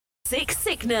Toxic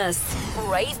Sickness.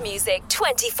 Rave music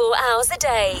 24 hours a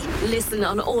day. Listen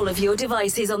on all of your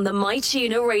devices on the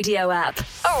MyTuner radio app.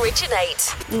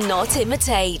 Originate, not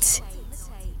imitate.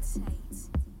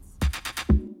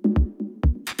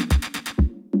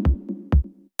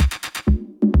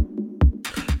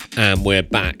 And we're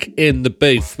back in the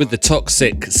booth with the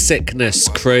Toxic Sickness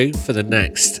crew for the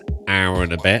next hour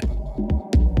and a bit.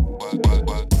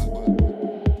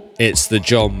 It's the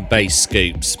John Bass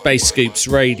Scoops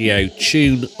Radio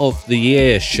Tune of the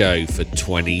Year show for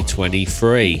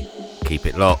 2023. Keep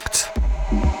it locked.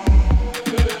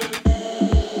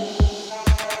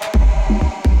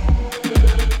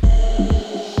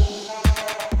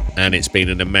 And it's been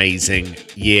an amazing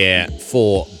year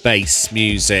for bass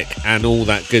music and all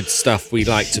that good stuff we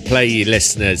like to play you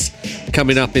listeners.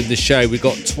 Coming up in the show, we've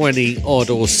got 20 odd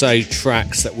or so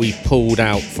tracks that we pulled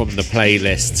out from the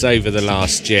playlists over the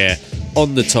last year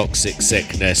on the Toxic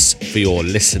Sickness for your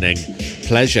listening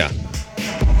pleasure.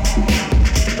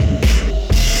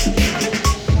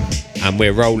 And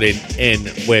we're rolling in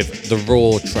with the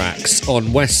Raw tracks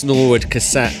on West Norwood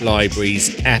Cassette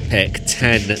Library's Epic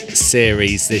 10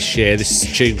 series this year. This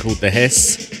is a tune called The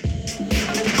Hiss.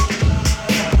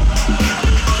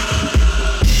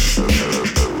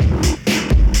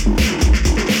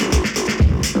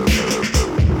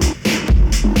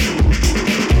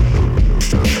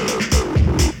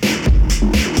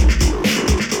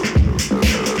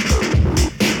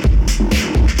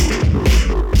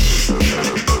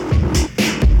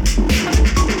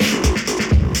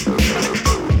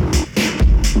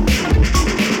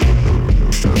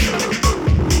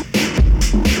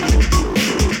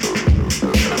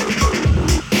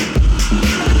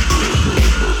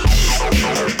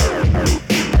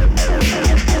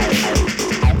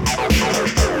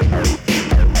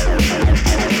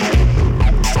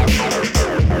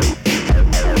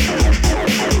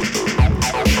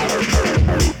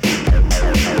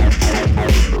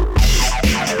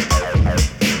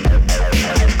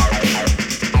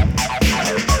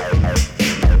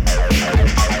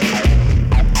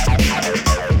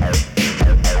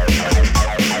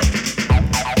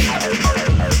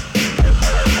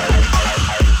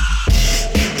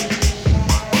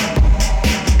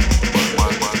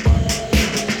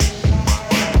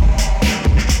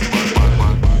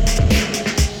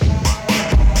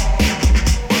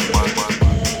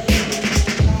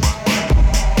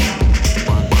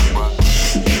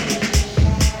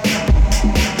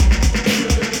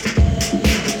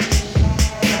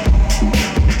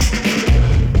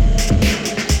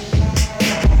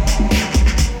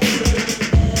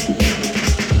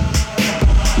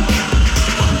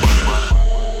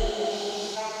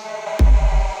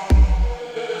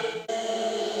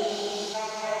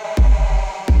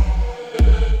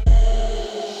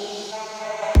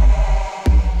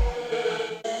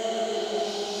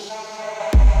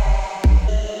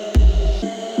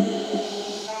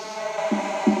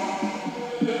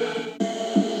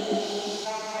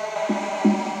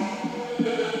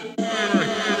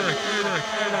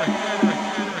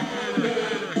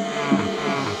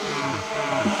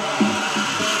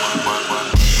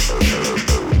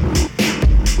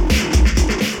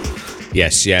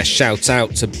 Yes, shout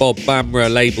out to Bob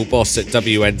Bamra, label boss at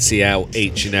WNCL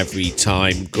each and every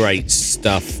time. Great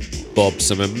stuff, Bob.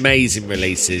 Some amazing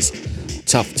releases.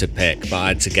 Tough to pick, but I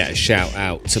had to get a shout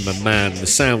out to my man, the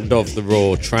sound of the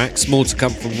Raw tracks. More to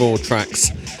come from Raw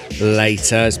tracks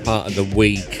later as part of the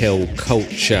We Kill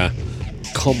Culture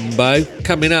combo.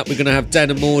 Coming up, we're going to have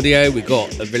Denim Audio. We've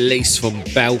got a release from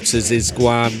Belters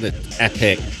Isguan, the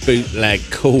epic bootleg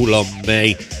Call On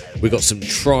Me. We've got some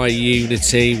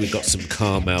Tri-Unity, we've got some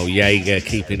Carmel Jaeger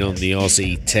keeping on the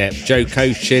Aussie tip, Joe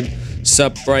Cochin,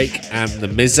 Subbreak and The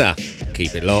Mizza.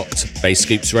 Keep it locked. Bass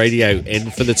Scoops Radio in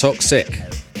for the Toxic.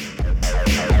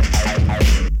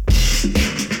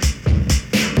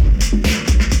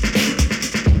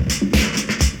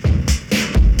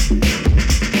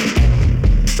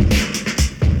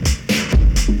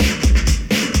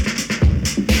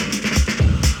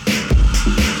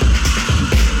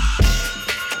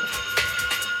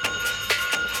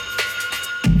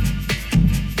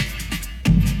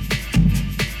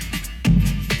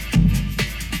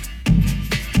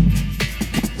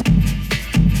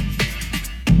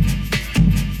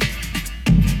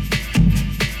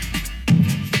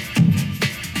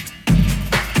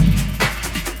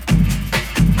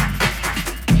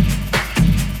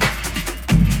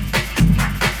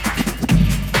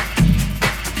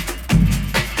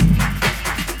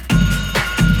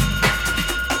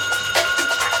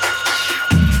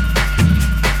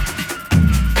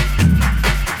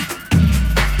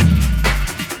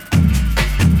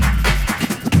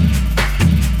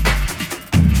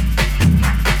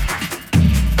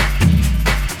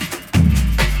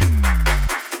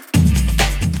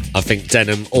 Think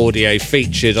Denim Audio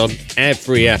featured on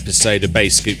every episode of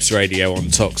Bass Scoops Radio on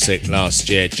Toxic last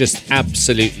year. Just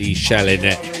absolutely shelling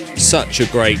it. Such a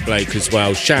great bloke as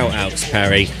well. Shout out to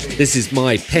Perry. This is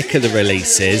my pick of the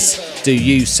releases. Do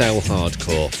You Sell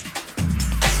Hardcore?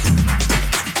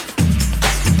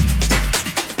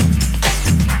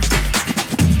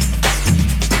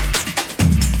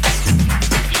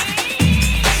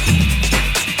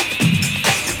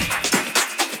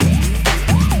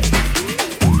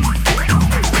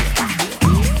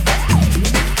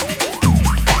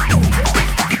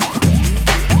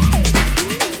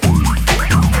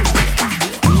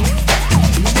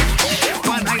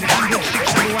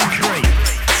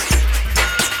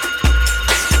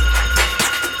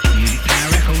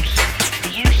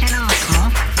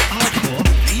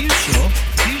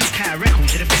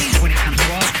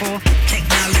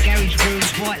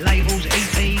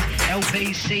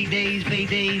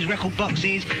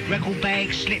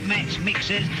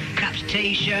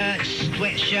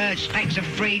 Packs of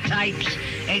free tapes,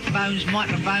 headphones,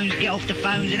 microphones, get off the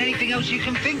phones, and anything else you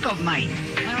can think of, mate.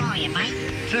 Where are you, mate?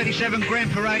 37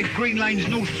 Grand Parade, Green Lanes,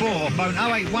 North 4. Phone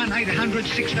 081 800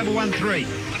 6113.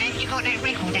 Well, have you got that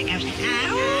record that goes...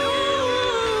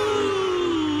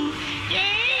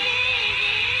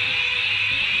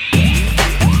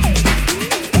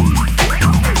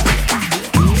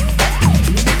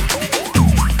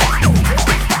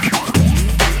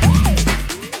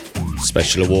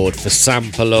 Special award for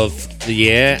Sample of the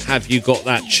Year. Have you got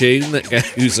that tune that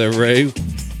goes a-roo?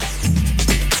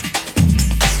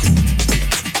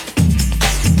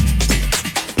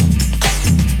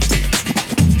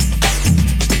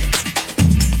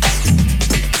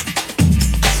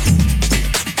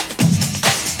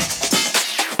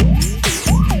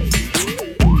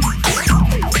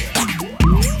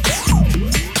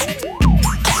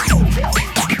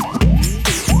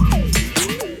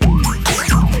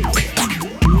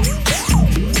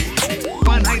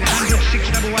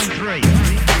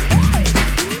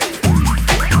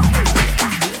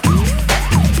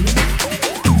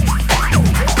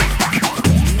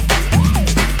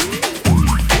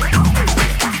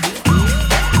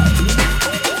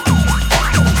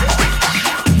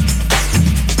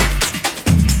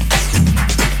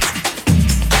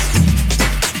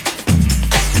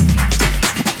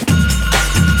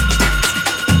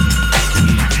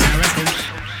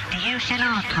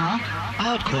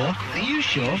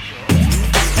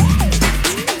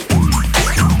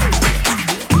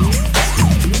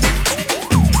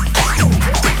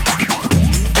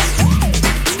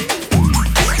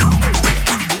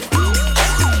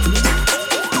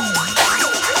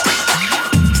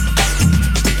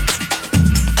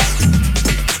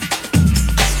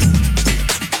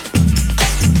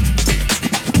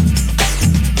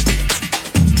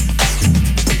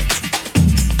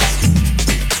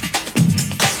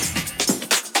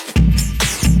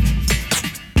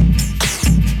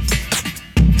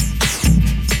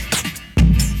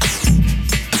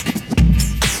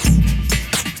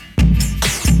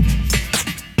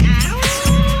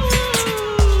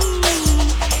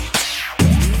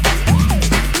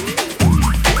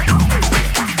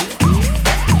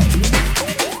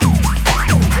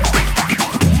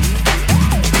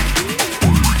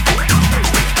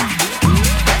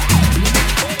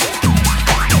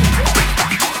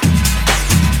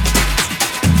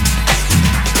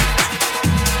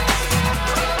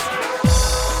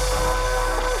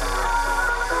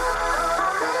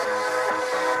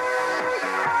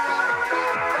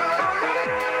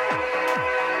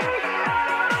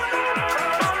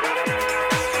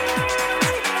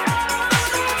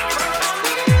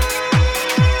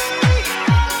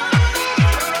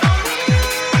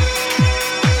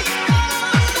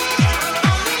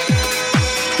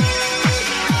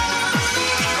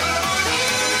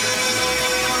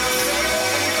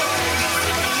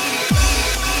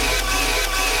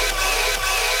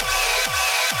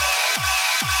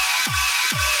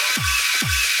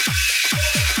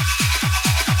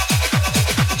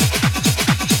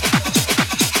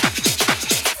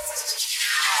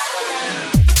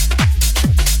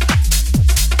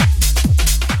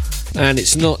 And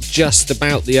it's not just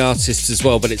about the artists as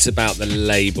well, but it's about the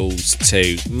labels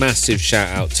too. Massive shout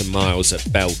out to Miles at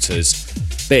Belters.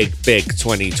 Big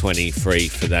 2023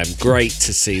 for them. Great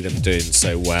to see them doing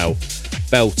so well.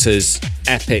 Belters,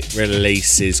 epic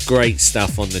releases, great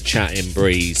stuff on the Chatting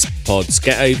Breeze pods.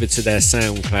 Get over to their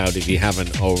SoundCloud if you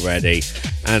haven't already,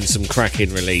 and some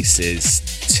cracking releases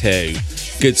too.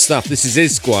 Good stuff. This is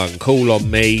Isguan, Call on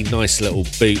Me, nice little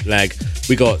bootleg.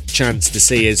 We got a chance to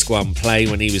see Isguan play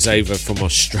when he was over from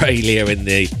Australia in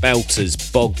the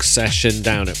Belters Bog session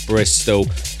down at Bristol.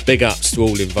 Big ups to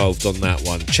all involved on that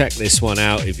one. Check this one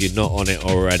out if you're not on it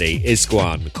already.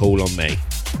 Isguan, Call on Me.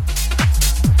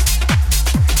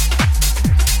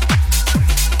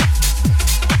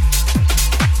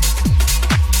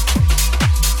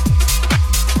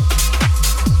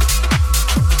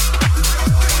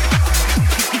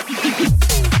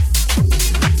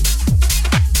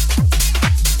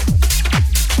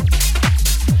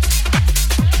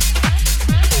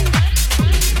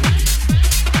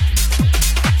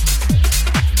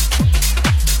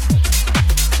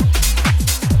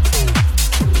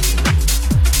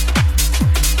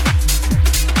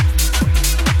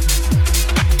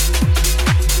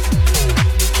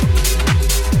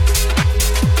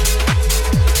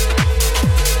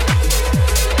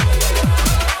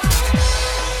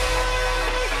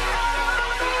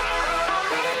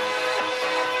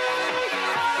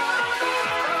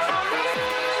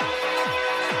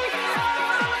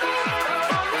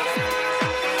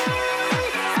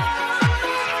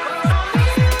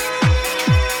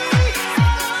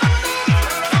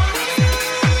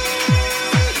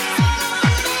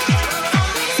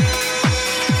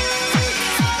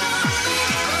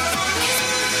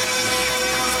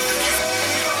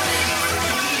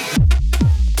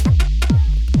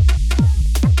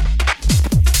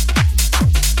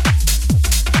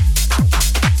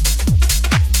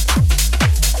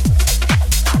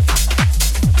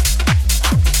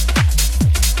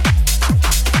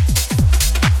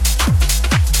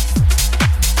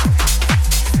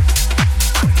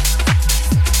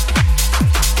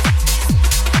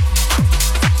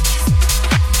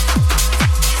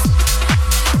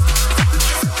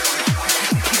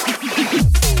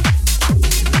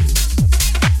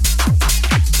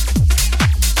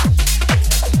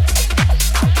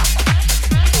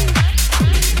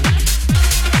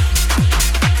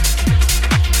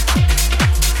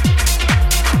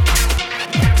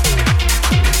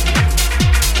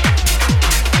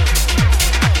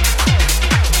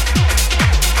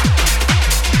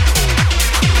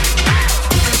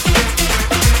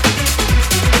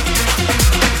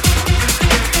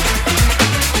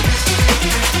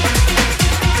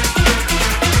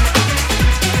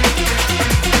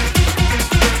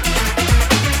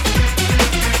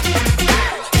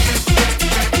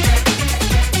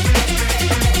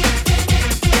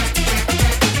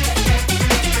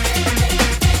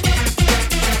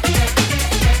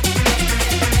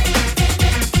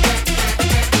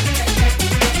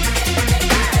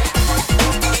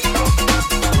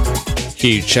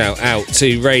 Huge shout out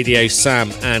to Radio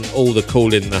Sam and all the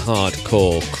Call in the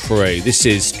Hardcore crew. This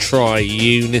is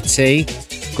Tri-Unity.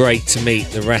 Great to meet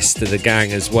the rest of the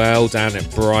gang as well down at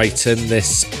Brighton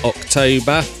this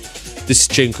October. This is a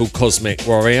tune called Cosmic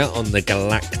Warrior on the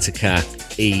Galactica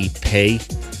EP.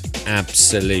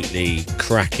 Absolutely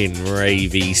cracking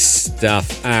ravey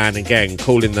stuff. And again,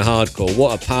 Call in the Hardcore.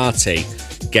 What a party.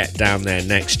 Get down there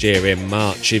next year in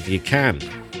March if you can.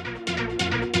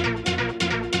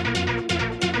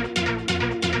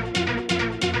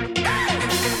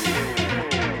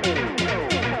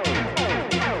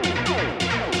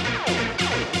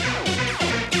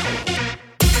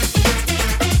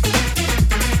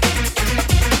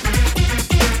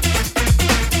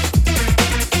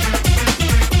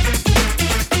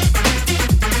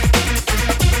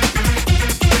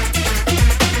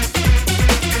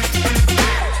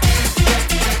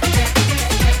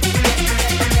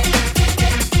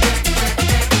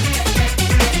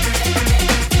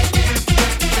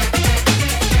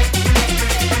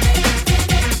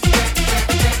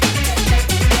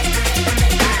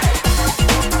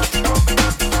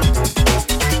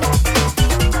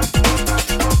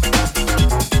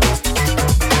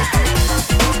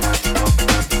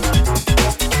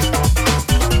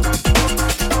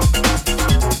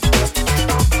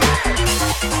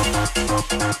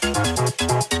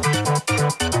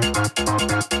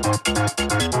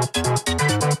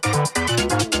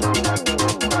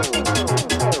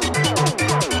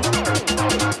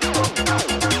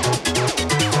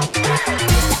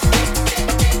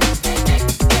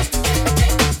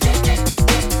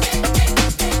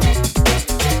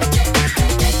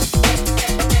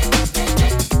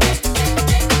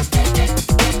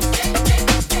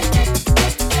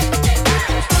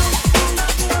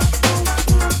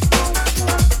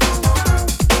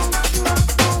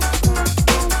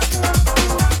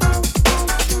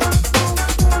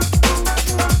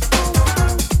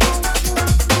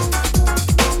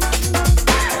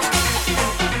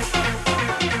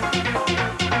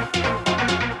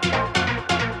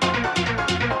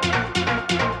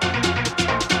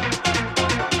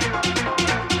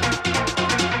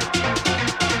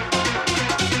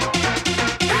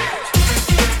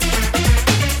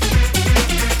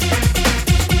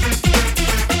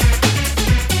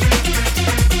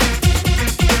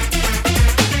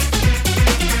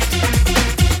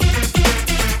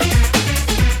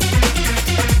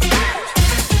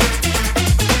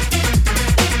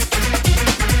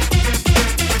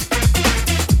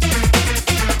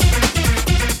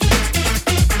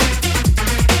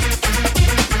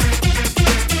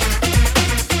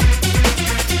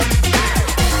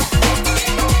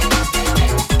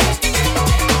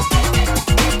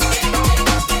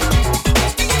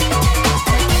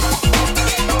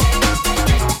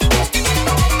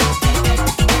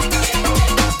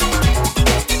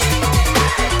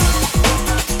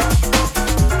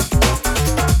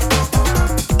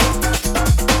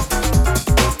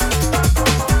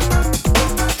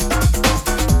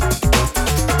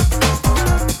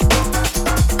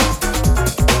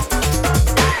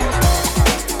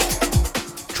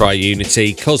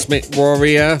 Tri-Unity Cosmic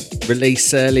Warrior,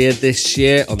 released earlier this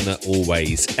year on the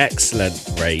always excellent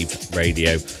Rave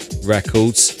Radio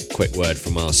Records. Quick word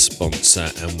from our sponsor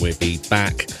and we'll be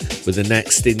back with the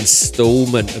next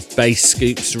instalment of Bass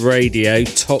Scoops Radio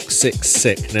Toxic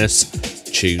Sickness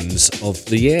Tunes of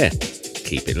the Year.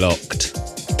 Keep it locked.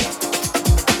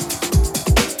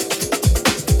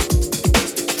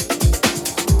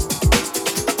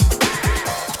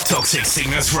 Toxic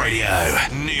Sickness Radio.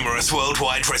 Numerous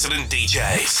worldwide resident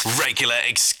DJs. Regular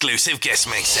exclusive guest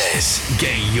mixes.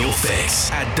 Get your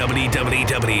fix at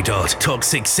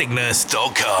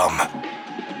www.toxicsickness.com.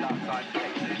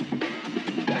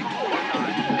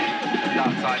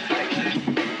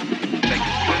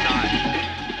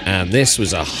 And this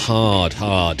was a hard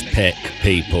pick,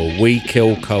 people. We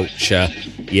Kill Culture.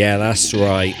 Yeah, that's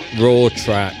right. Raw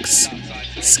Tracks,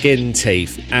 Skin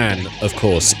Teeth, and of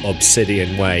course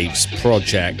Obsidian Waves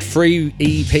project. 3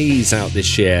 EPs out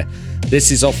this year. This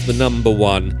is off the number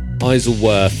 1,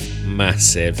 Isleworth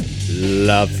Massive.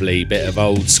 Lovely bit of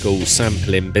old school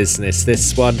sampling business,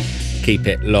 this one. Keep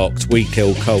it locked. We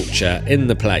Kill Culture in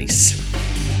the place.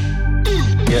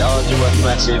 Yeah, Isleworth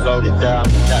Massive, hold it down.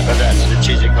 That goes out to the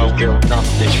Chiswick Girl. Enough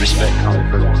disrespect coming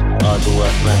from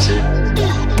Isleworth Massive.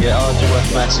 Yeah,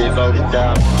 Isleworth Massive, hold it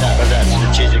down. That goes out to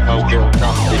the Chiswick Girl.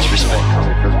 Enough disrespect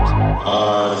coming from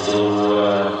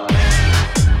Isleworth.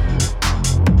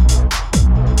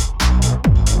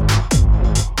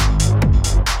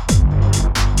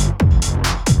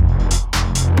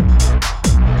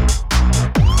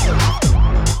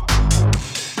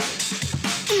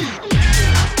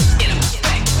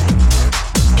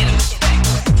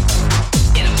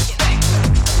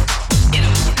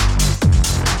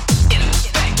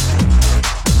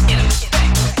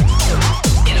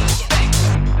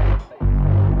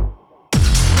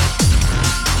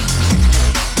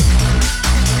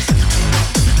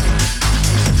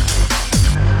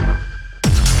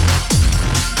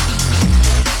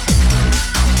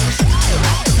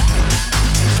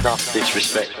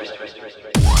 Disrespect.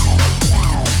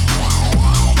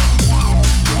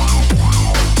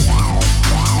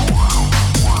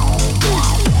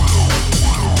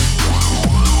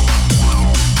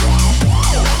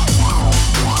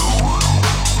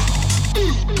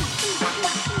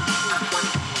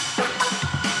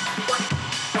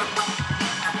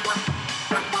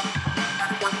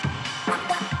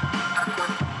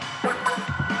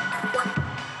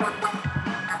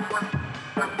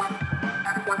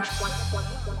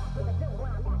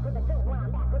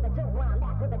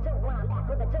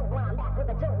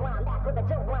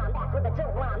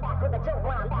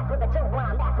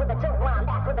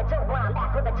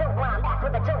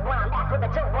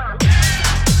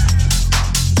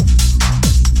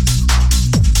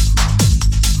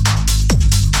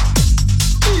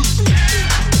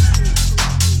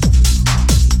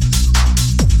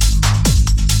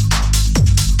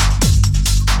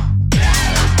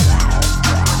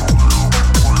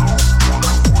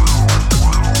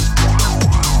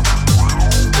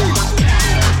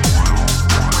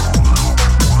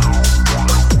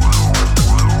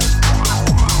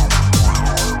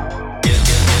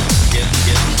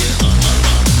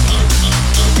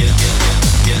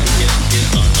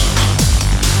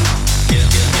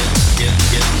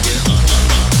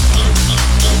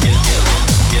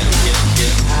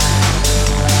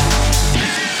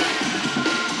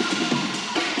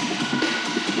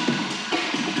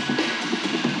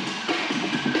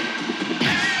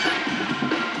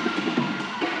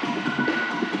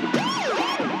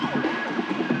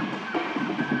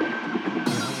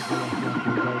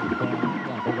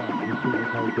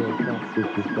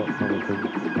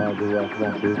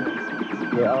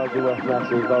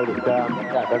 Massive, hold it down.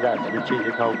 That goes out to the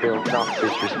Chiswick Girl. Enough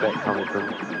disrespect coming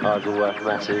from Isleworth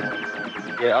Massive.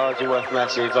 Yeah, Isleworth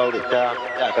Massive, hold it down.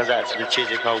 That goes out to the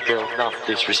Chiswick Girl. Enough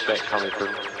disrespect coming from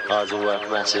Isleworth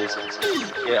Massive.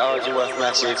 Yeah, Isleworth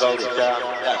Massive, hold it down.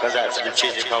 That goes out to the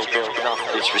Chiswick Girl.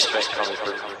 Enough disrespect coming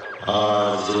from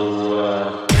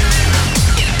Isleworth.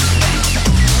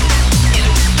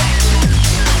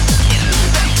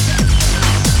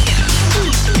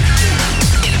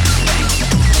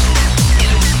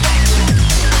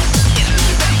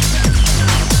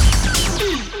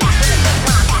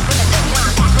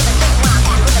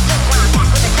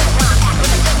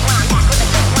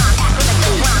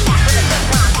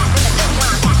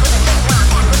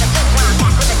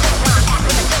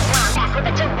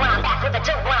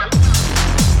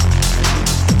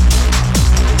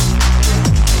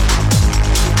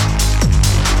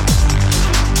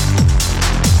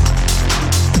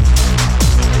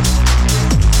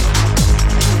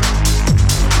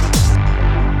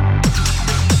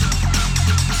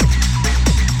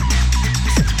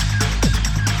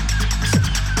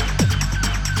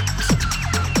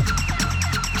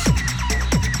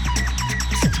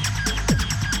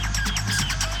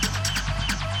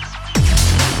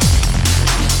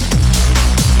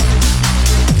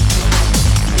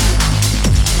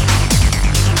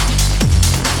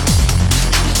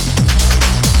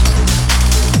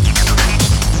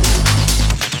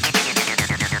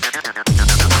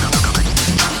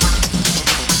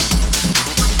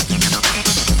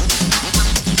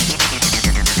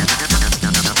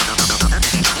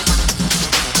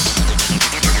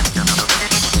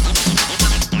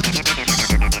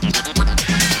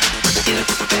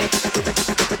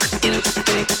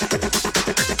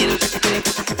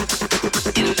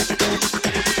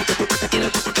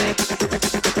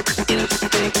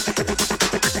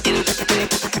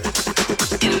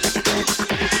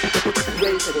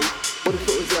 City. What if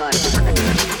it was like...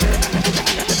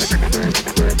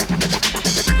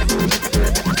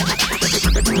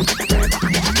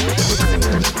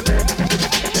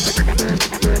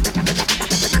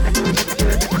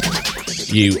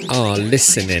 You are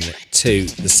listening to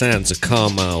the sounds of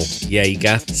Carmel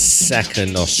Jaeger,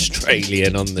 second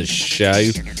Australian on the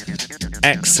show.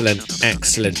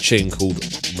 Excellent tune called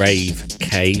Rave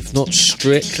Cave. Not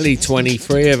strictly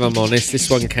 23, if I'm honest. This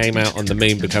one came out on the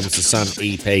Moon Becomes the Sun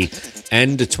EP,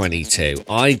 end of 22.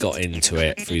 I got into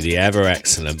it through the ever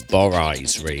excellent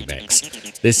Boris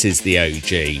remix. This is the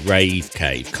OG, Rave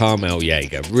Cave, Carmel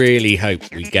Jaeger. Really hope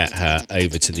we get her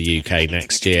over to the UK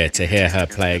next year to hear her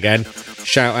play again.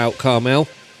 Shout out Carmel.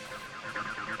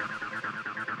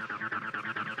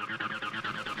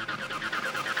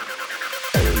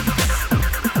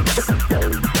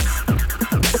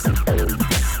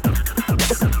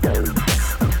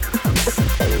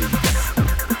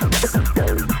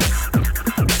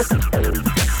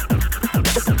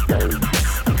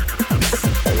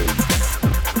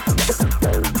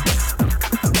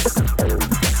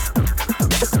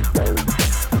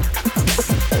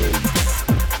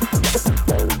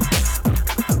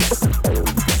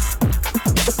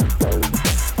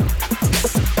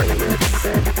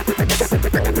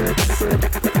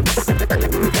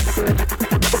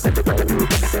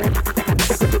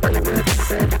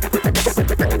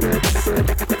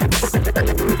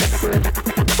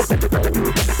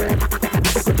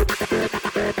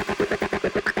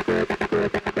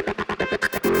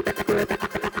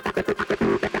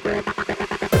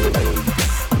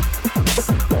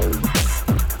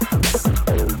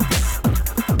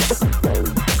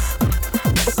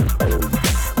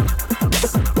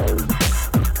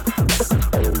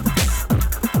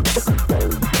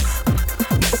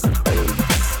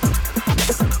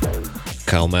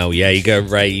 Carmel Jaeger,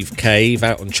 Rave Cave,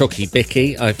 out on Chocky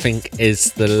Bicky, I think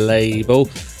is the label.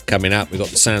 Coming up, we've got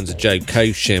the sounds of Joe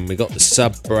Koshin, we've got the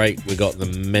Sub Break, we've got the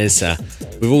Mizza.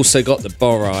 We've also got the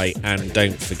Borai and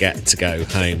Don't Forget to Go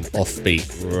Home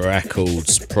Offbeat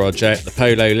Records project, the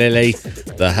Polo Lily,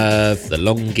 the Herv, the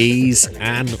Longies,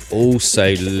 and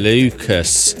also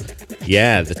Lucas.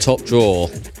 Yeah, the Top Drawer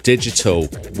Digital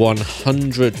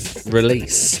 100th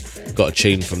release. Got a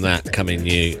tune from that coming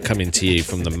to you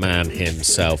from the man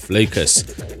himself, Lucas.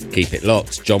 Keep it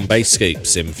locked. John Bass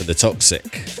Scoops in for the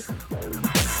Toxic.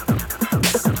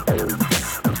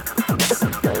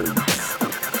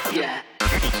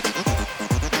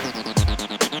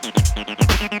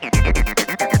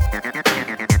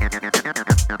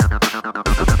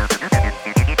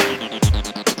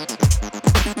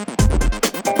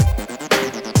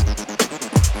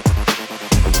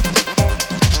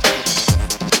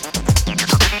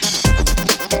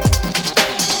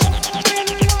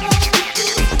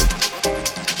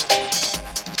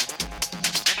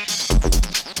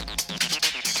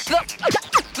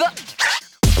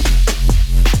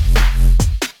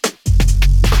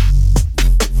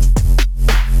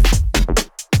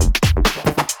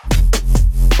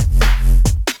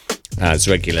 As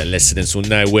regular listeners will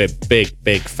know, we're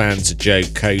big fans of Joe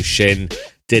Koshin.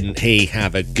 Didn't he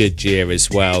have a good year as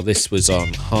well? This was on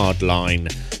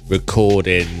Hardline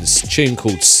Recordings, tune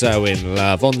called So In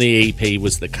Love. On the EP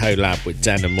was the collab with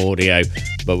Denim Audio,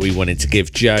 but we wanted to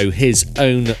give Joe his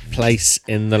own place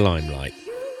in the limelight.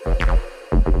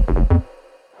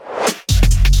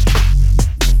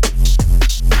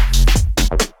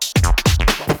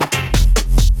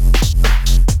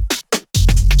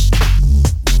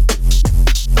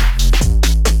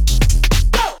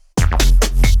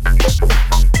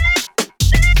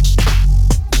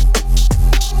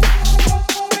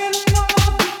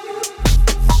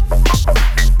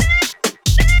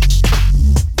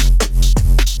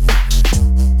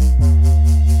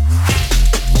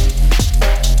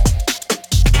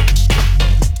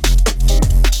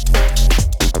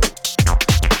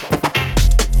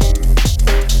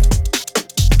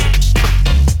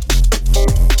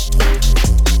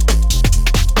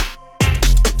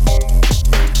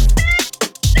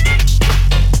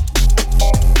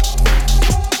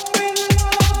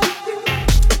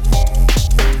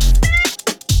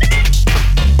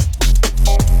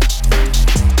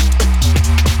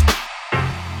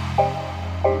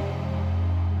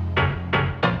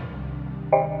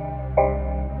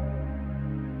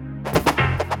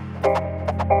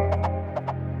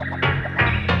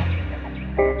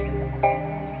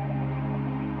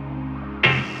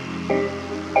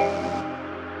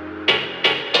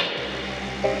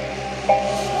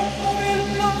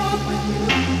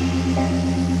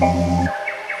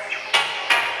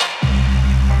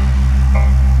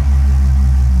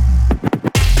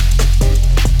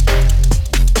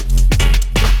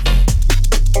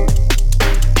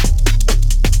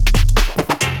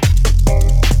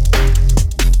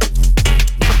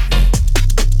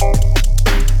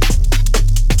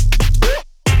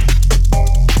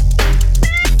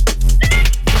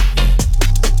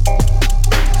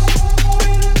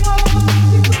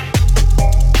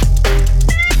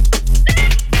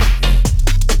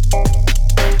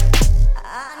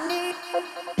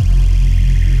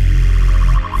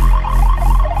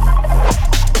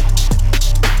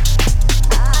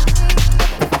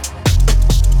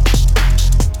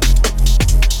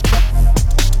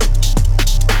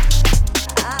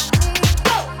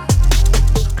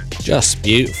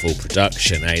 Beautiful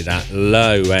production, eh? That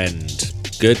low end.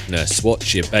 Goodness,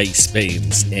 what your bass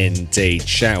means indeed.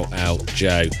 Shout out,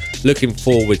 Joe. Looking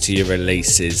forward to your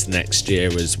releases next year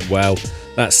as well.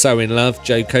 That's So In Love,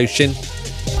 Joe Koshin.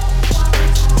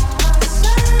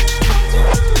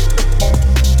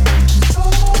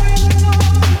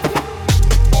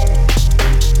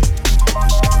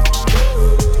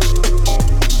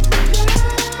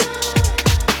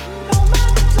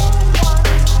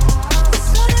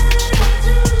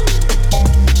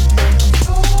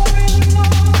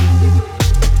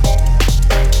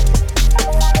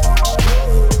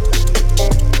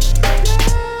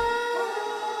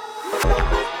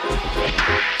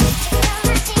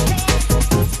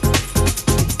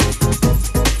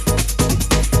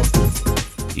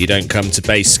 You don't come to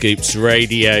Bass Scoops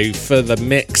Radio for the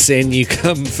mixing, you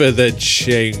come for the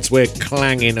tunes. We're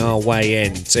clanging our way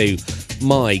into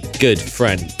my good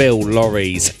friend Bill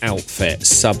Lawry's outfit,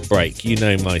 Subbreak. You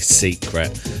know my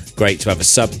secret. Great to have a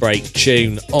Subbreak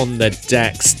tune on the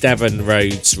decks. Devon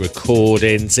Rhodes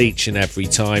recordings each and every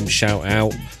time. Shout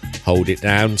out, hold it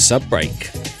down,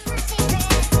 Subbreak.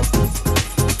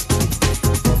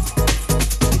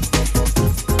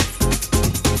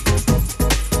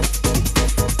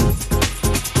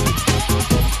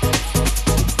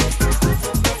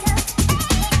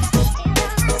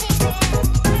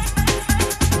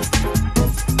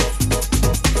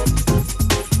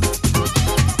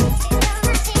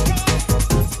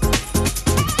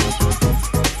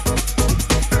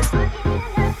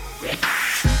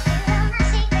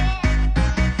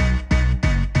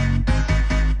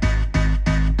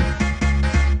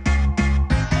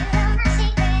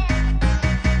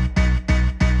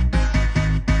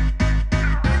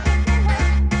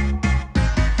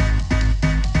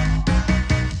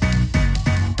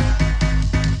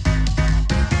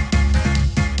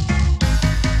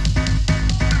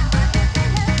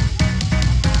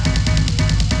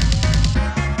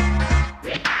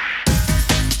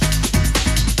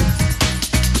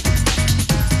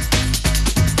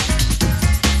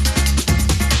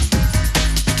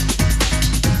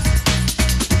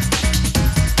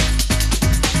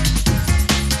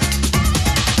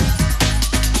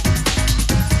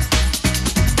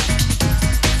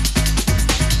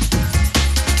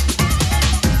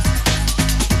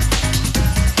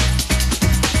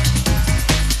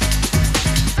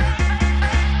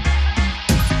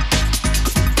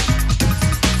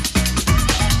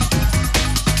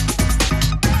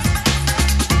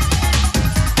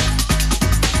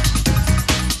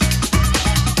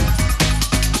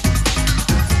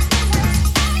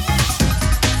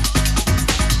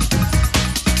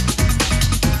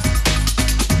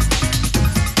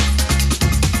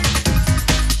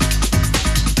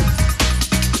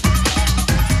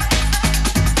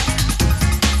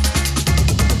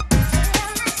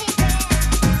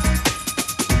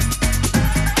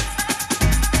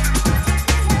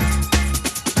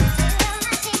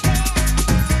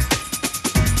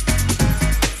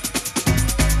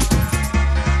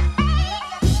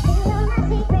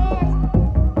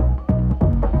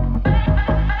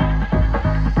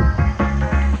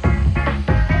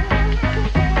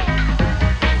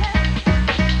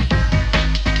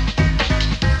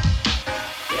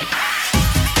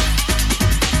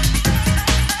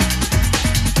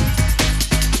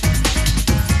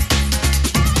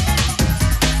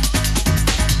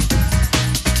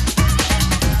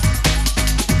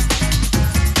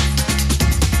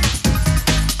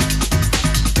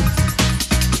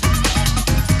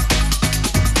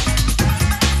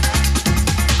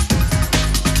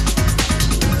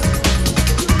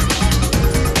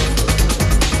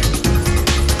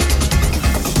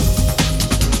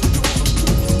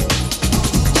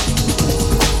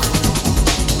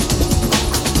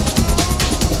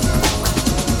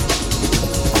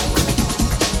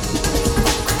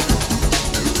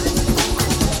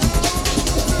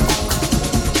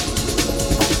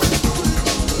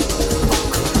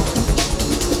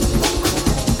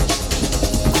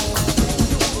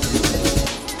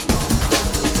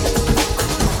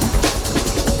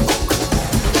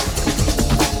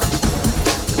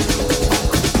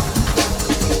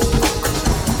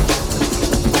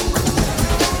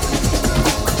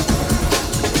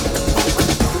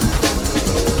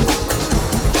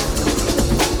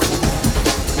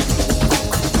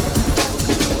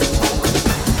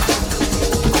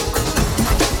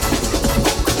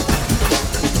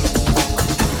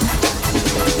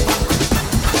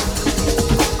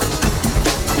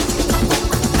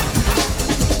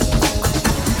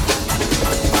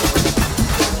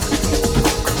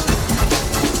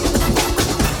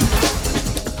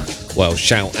 Well,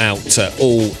 shout out to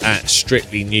all at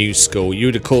Strictly New School. You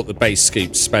would have caught the Bass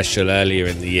Scoop special earlier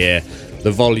in the year,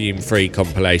 the Volume 3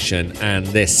 compilation, and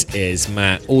this is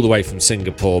Matt, all the way from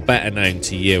Singapore, better known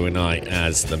to you and I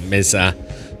as the Mizza.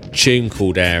 Tune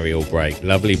called Aerial Break,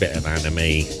 lovely bit of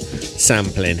anime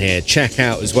sampling here. Check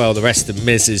out as well the rest of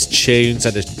Mizza's tunes,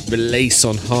 had a release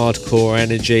on Hardcore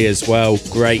Energy as well.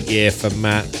 Great year for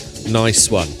Matt, nice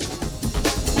one.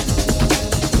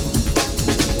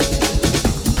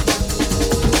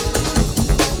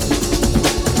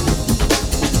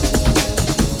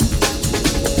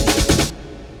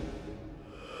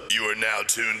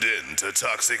 Tuned in to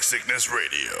Toxic Sickness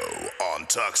Radio on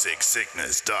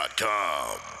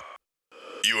ToxicSickness.com.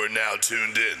 You are now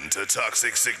tuned in to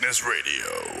Toxic Sickness Radio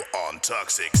on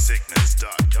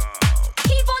ToxicSickness.com.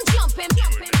 Keep on jumping. You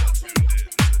are now tuned in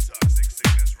to Toxic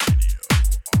Sickness Radio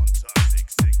on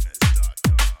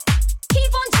ToxicSickness.com.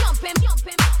 Keep on jumping. Keep on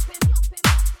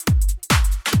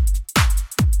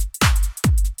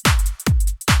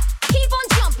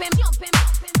jumping.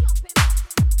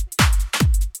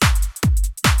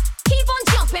 Keep on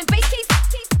jumping, bass keep.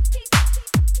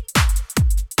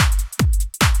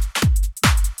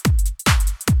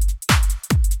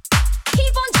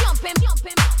 Keep on jumping.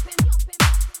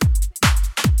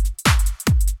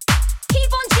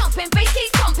 Keep on jumping, bass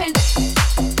keep pumping.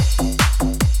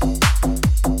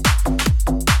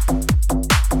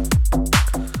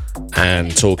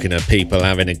 And talking of people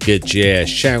having a good year,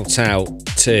 shout out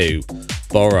to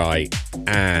Borite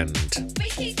and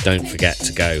Don't Forget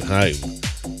to Go Home.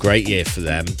 Great year for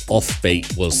them.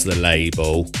 Offbeat was the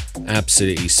label.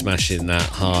 Absolutely smashing that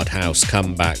hard house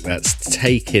comeback that's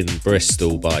taken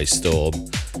Bristol by storm.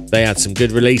 They had some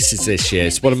good releases this year.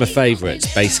 It's one of my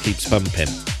favourites. Bass keeps pumping.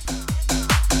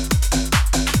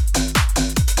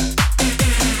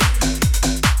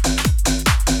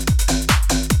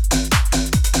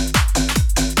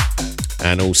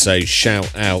 And also shout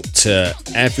out to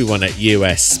everyone at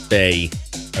USB,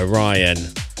 Orion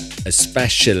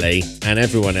especially, and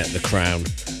everyone at the Crown.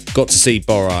 Got to see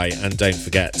Borite and Don't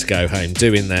Forget to Go Home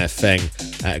doing their thing.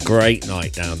 A great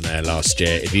night down there last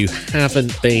year. If you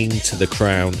haven't been to the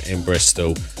Crown in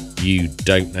Bristol, you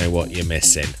don't know what you're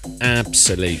missing.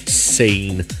 Absolute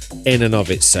scene in and of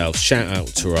itself. Shout out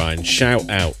to Orion, shout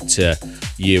out to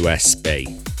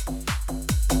USB.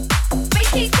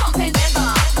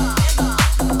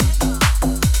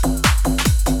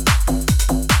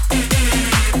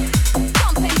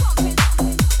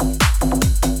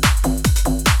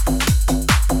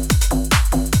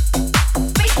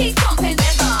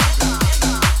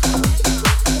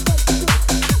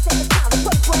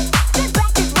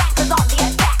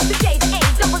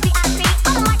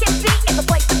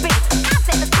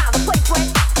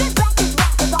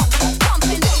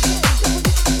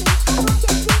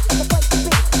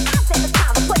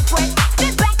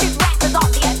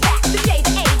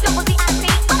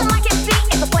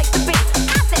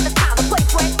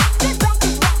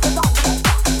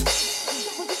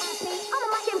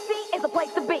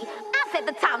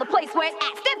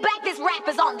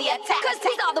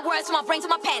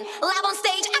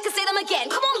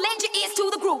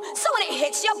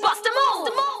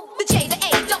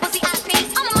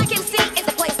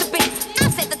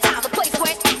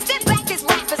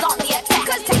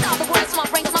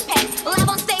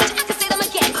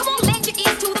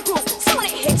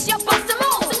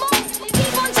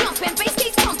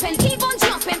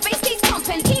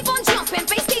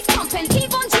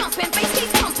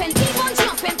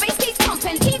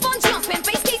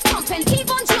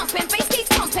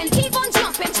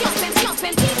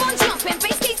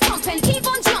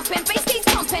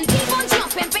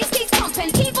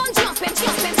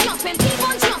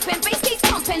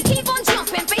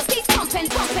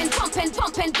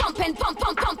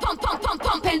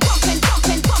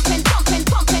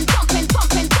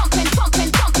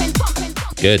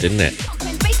 Good, isn't it?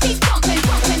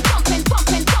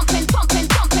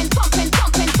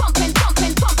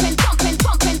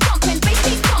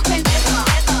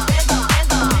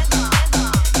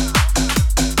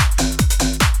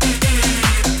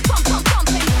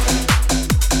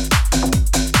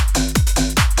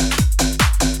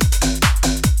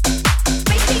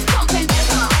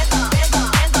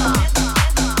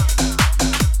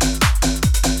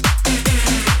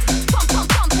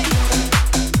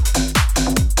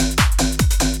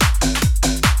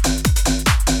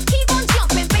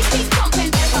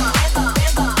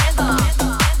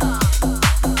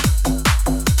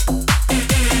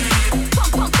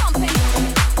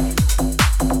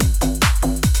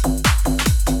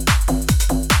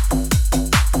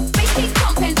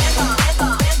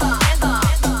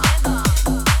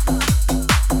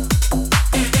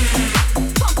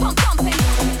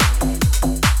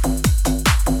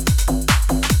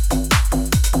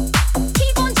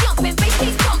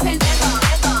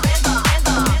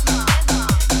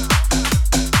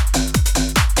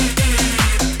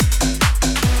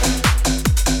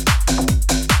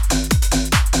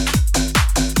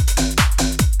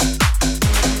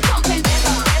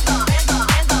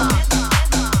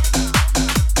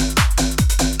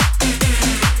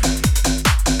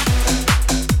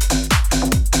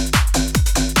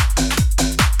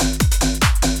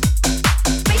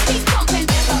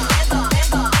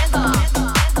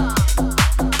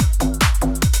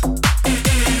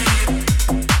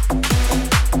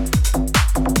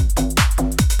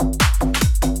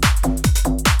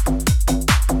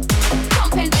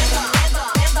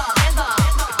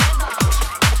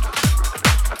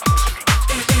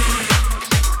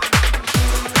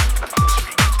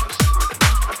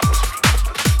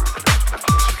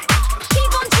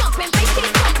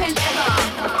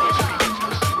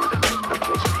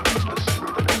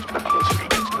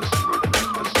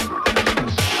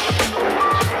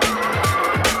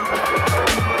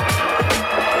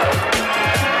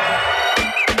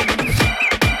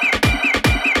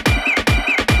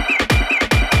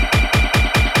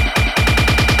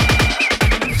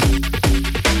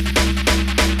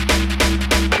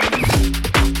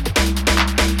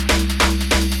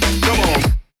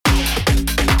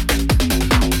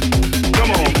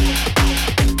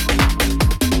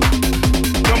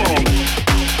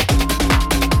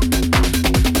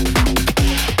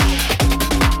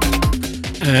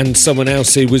 And someone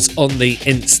else who was on the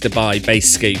Instabuy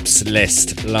Bass Scoops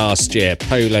list last year,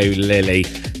 Polo Lily,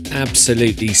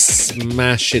 absolutely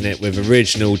smashing it with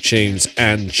original tunes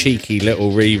and cheeky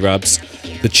little re-rubs.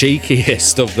 The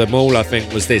cheekiest of them all, I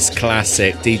think, was this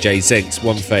classic DJ Zink's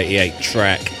 138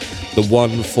 track, the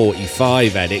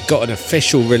 145 edit. Got an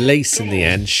official release in the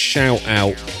end. Shout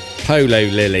out Polo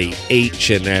Lily each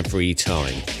and every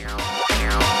time.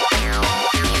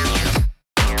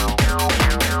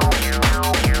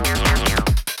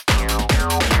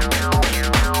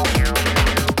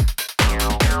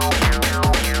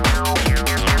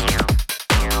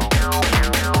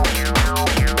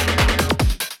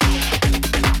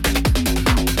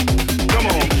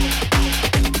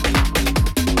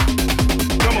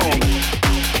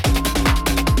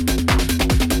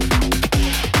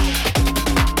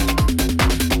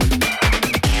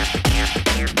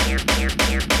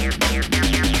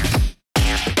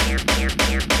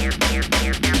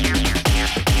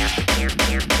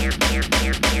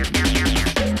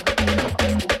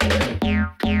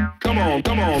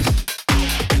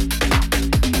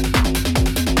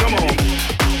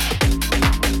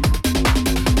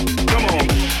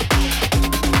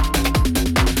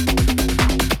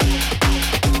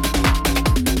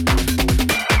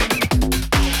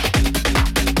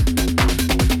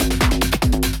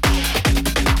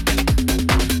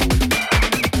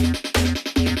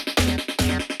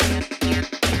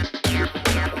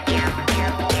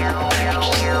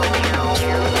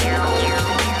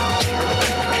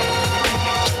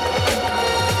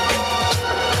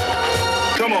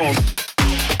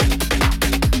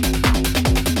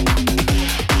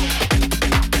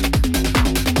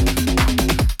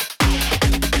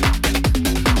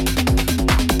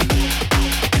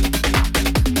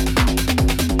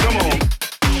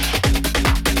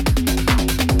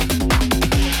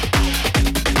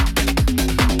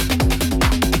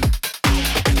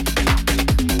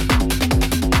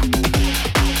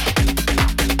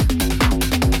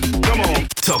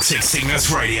 Toxic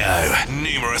Sickness Radio.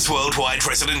 Numerous worldwide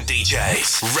resident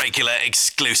DJs. Regular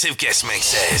exclusive guest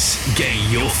mixes. Get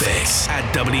your fix at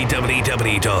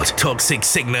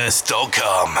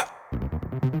www.toxicsickness.com.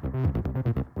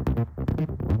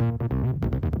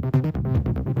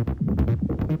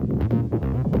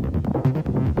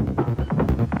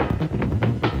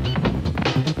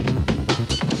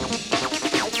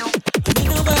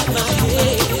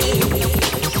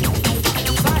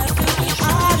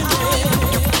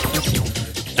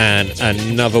 And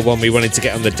another one we wanted to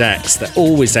get on the decks. They're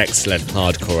always excellent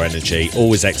hardcore energy,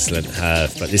 always excellent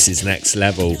Herf, but this is next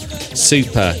level.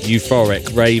 Super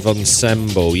Euphoric Rave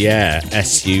Ensemble, yeah,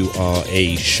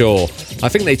 S-U-R-E, sure. I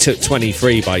think they took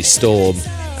 23 by storm,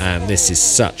 and this is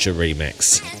such a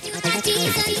remix.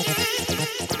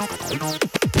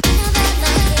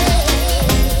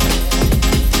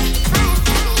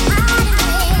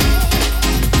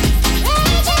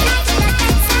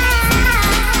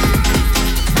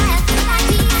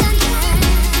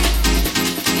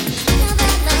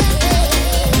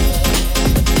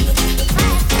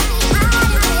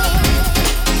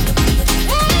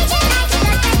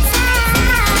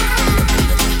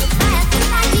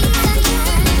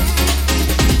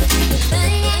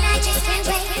 Just can't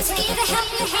wait.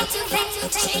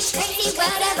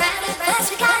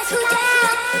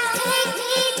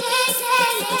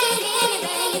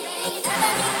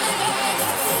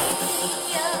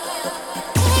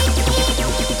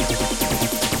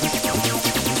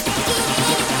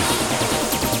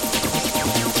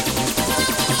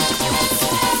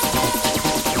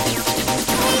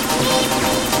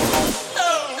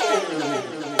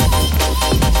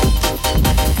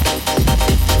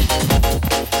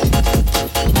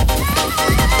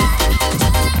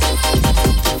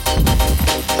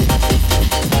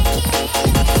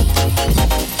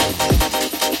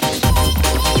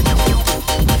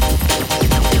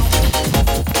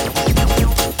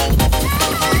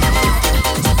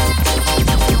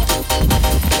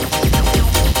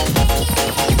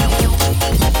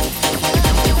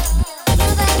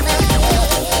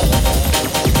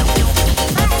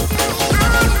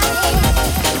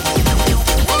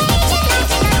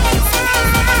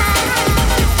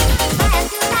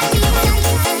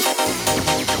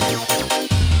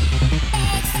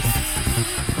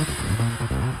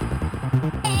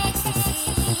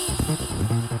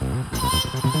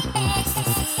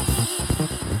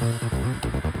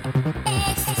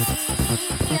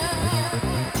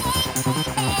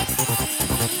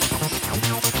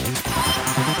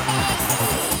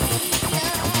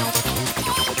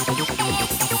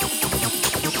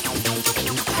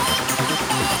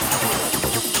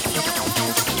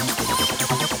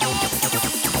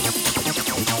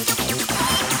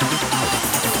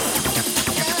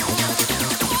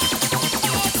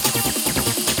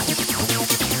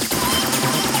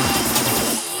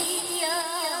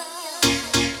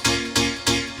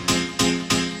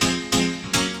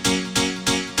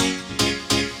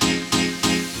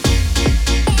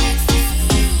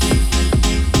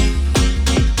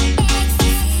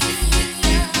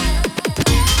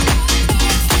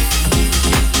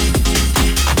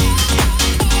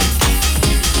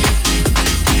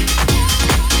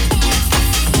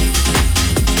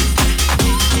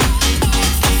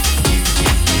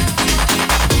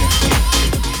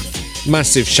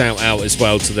 Massive shout out as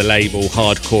well to the label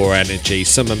Hardcore Energy.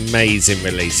 Some amazing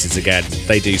releases again.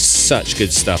 They do such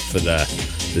good stuff for the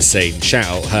scene. Shout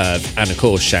out Herb, and of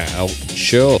course shout out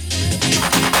Sure.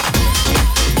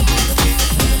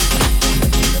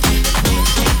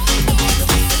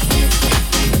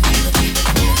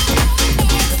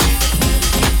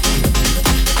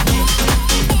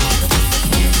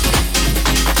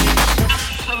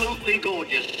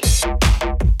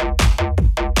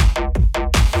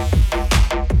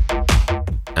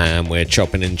 And we're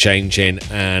chopping and changing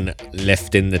and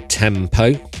lifting the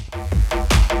tempo.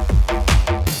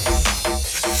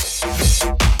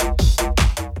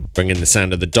 Bringing the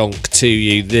sound of the donk to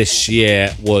you this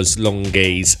year was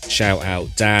Longies. Shout out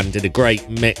Dan, did a great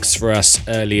mix for us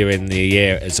earlier in the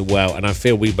year as well, and I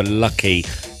feel we were lucky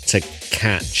to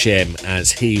catch him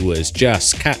as he was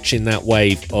just catching that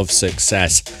wave of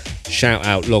success. Shout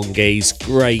out Longies,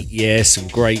 great year, some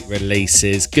great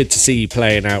releases. Good to see you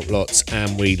playing out lots,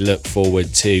 and we look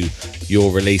forward to your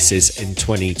releases in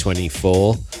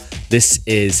 2024. This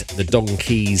is the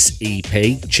Donkeys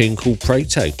EP, tune called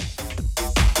Proto.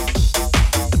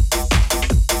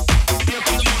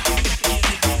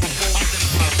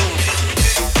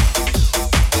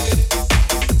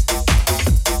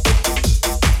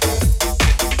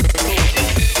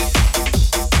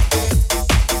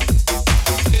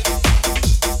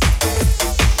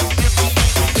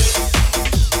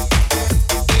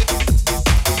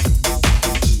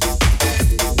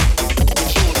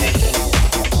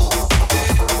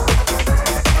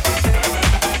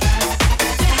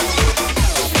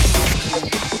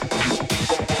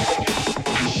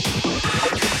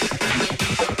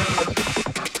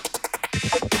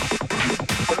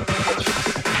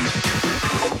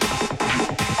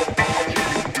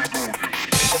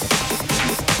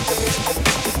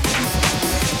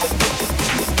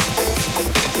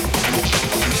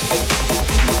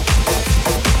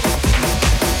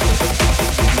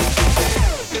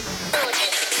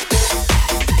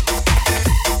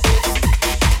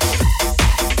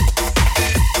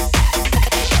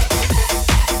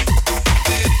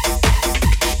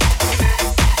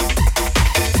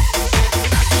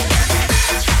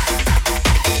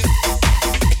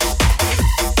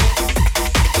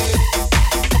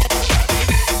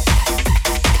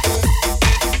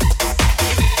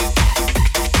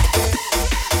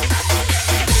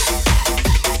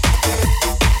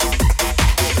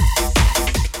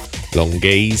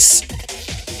 Longies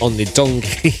on the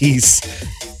Donkeys.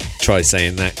 Try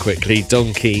saying that quickly.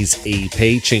 Donkeys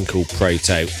EP, tune called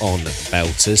Proto on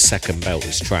Belters, second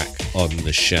Belters track on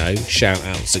the show. Shout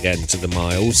outs again to the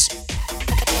Miles.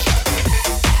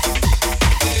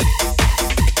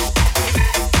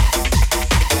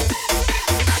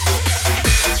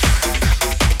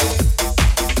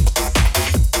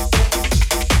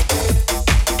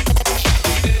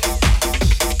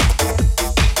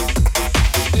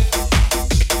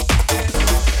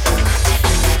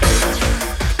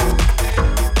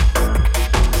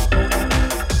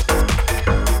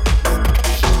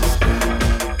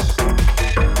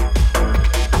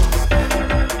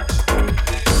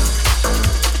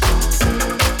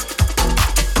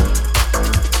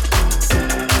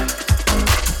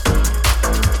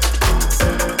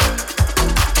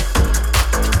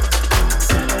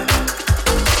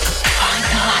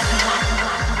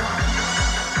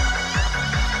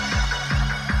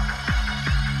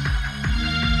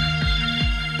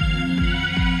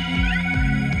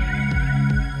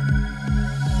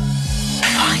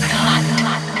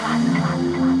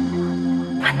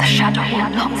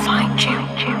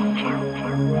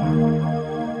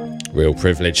 Real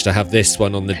privilege to have this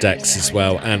one on the decks as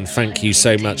well, and thank you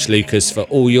so much, Lucas, for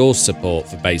all your support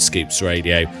for Bass Scoops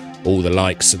Radio, all the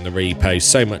likes and the reposts,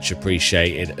 so much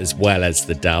appreciated, as well as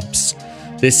the dubs.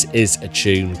 This is a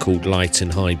tune called Light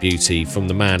and High Beauty from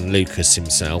the man Lucas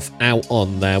himself, out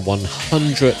on their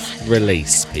 100th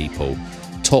release, people.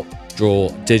 Top Draw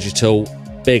Digital,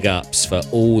 big ups for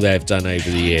all they've done over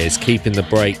the years, keeping the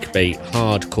breakbeat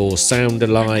hardcore sound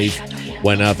alive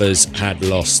when others had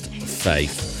lost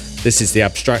faith. This is the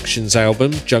Abstractions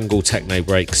album, Jungle Techno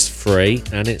Breaks Free,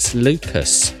 and it's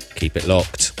Lucas. Keep it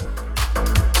locked.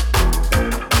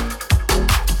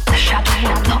 The shadow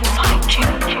will not find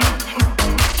you.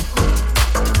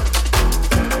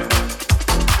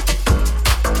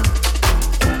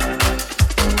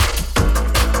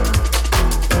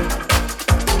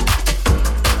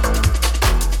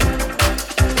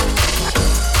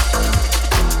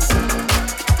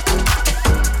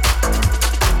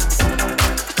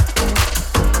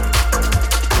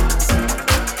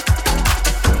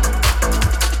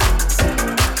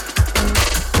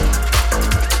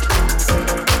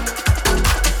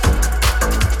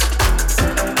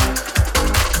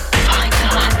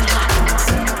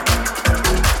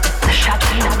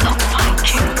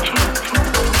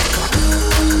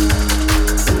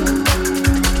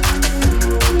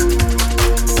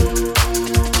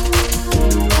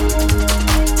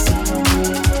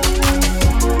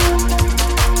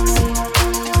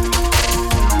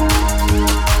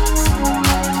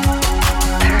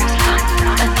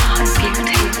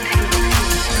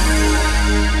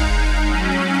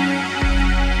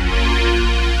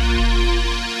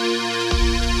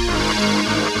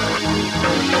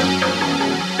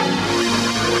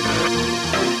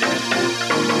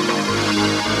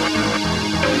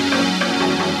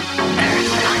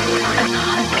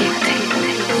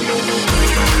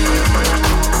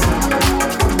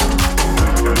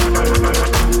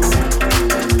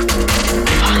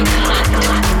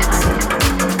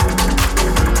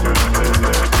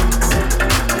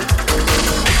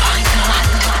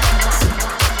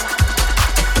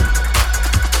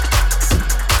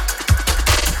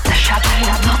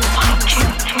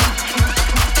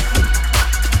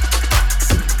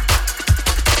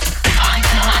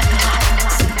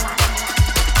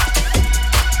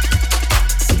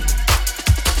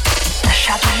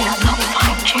 will not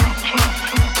find you.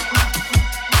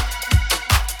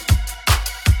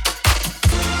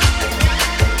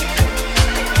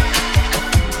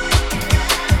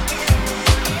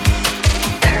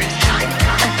 There is light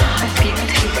and high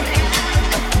beauty.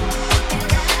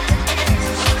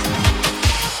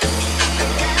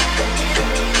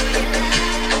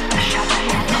 The shadow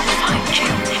will not find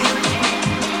you.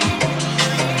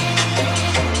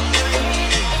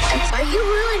 Are you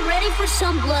really ready for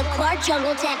some blood clot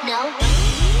jungle techno?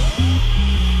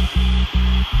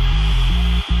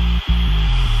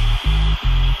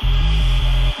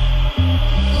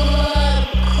 Blood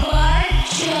clot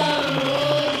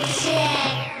jungle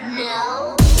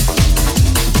techno.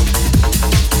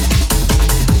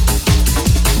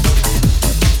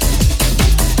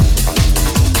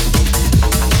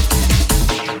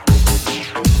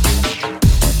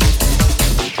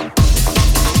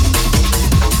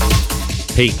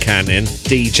 Pete Cannon,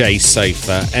 DJ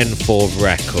Sofa, N4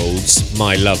 Records,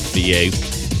 My Love For You.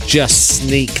 Just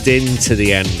sneaked into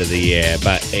the end of the year,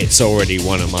 but it's already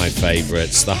one of my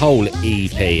favourites. The whole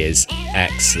EP is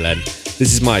excellent.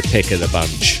 This is my pick of the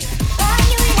bunch.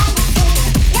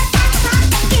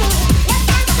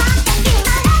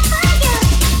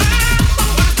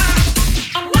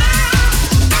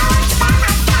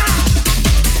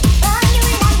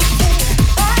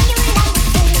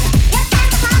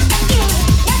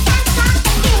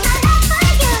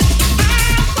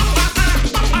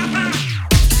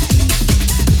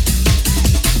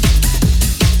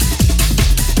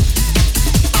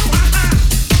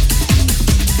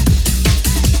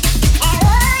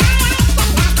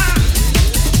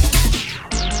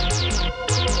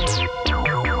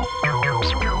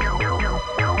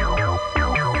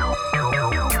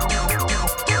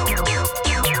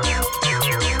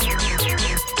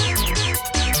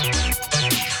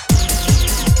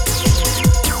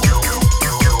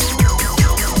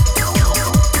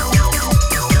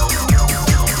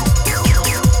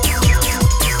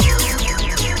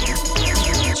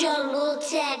 Jungle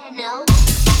techno.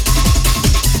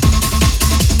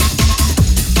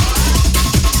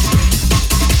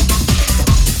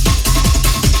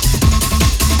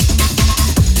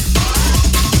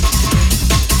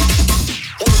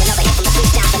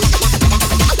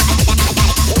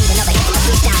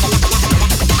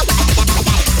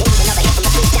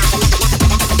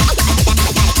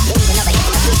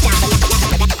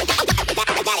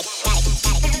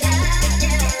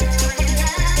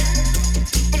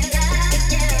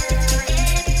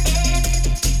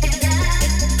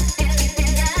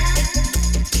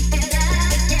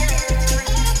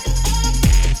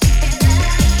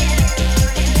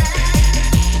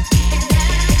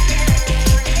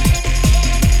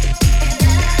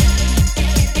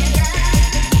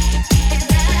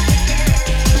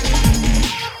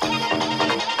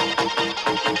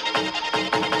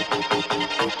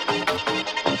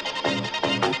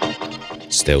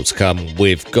 Still to come,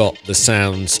 we've got the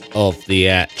sounds of the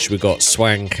Etch, we've got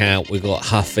Swank Out, we've got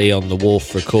Huffy on the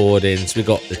Wolf recordings, we've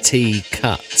got the T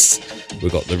Cuts,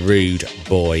 we've got the Rude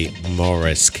Boy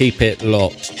Morris. Keep it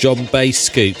locked. John Bass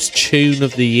Scoops, tune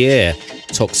of the year,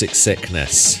 Toxic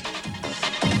Sickness.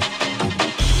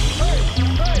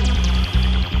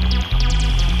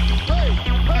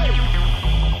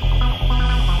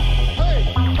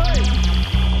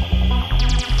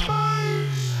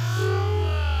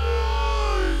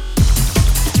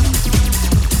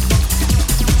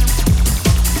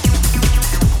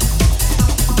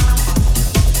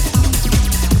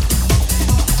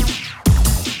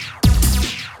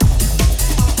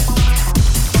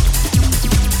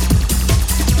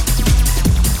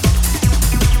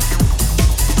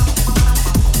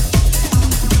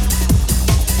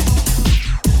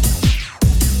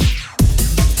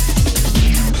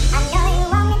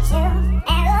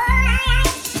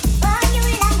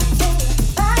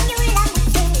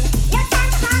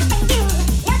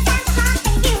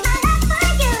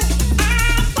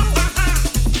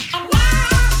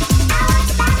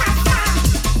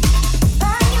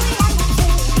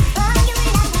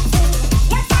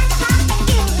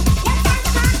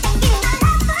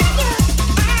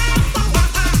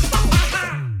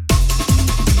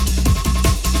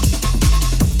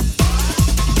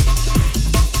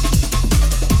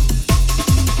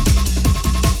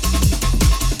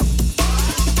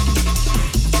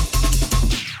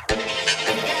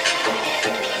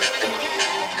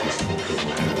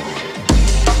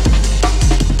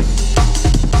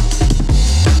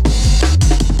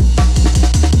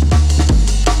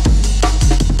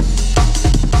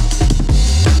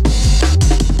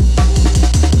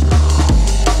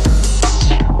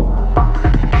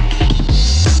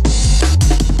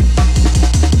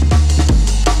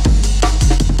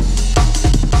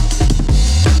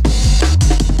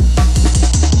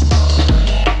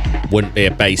 Wouldn't Be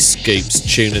a Bass Scoops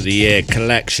Tune of the Year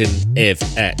collection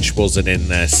if Etch wasn't in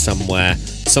there somewhere.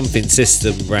 Something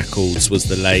System Records was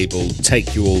the label.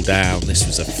 Take You All Down. This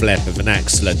was a flip of an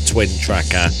excellent twin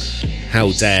tracker.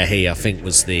 How Dare He, I think,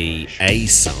 was the A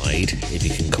side, if you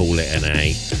can call it an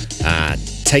A.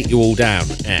 Take You All Down,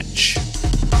 Etch.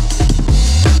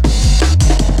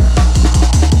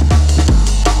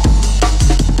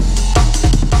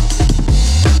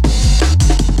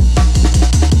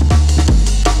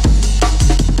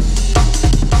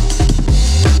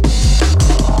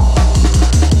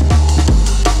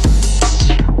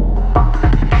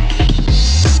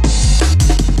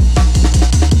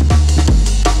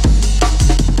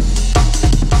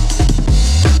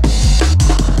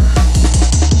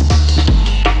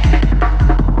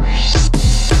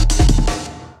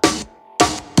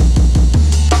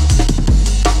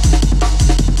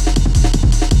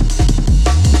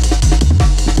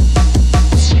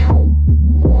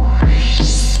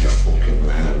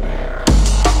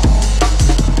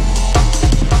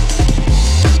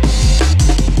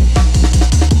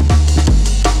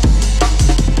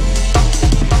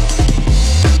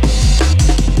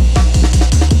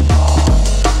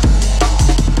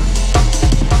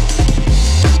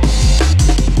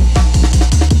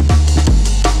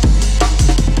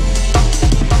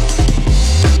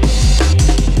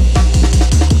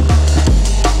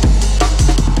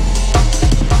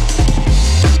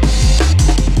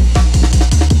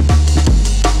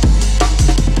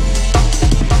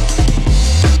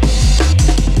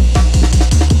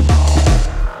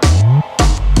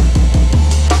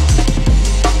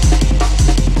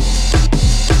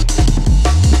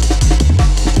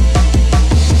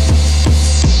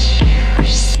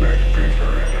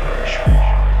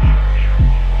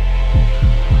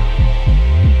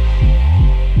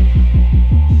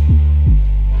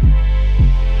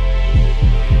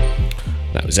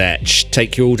 Etch,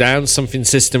 Take You All Down, Something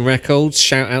System Records.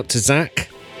 Shout out to Zach.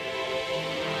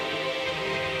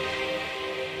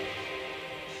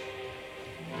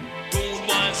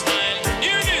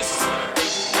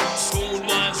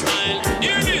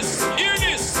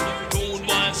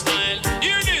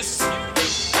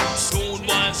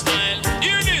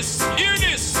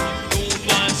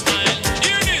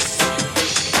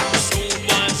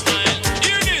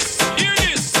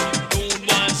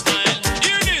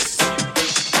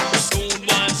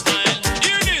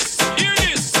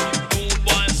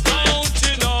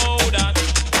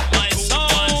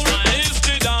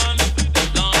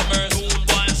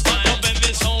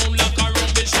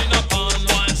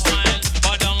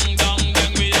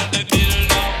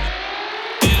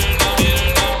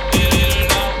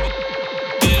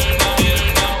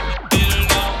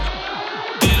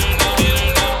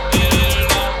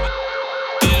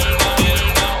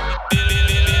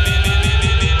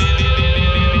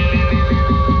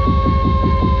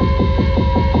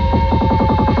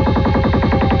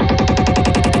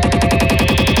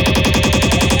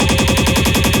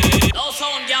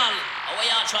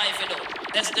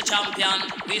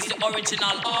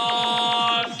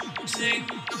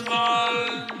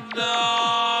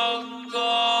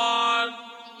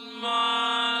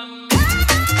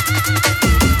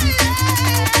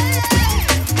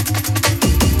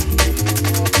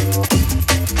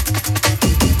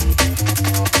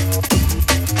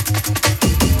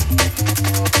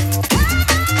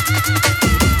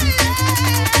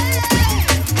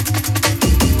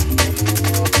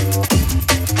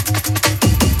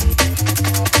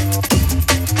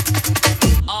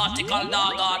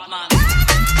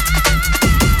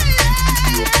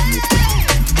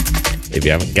 If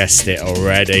you haven't guessed it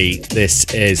already, this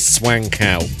is Swank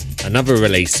Out, another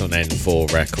release on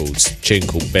N4 Records, tune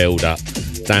called Build Up.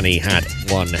 Danny had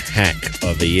one heck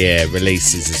of a year,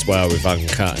 releases as well with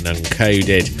Uncut and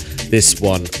Uncoded. This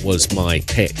one was my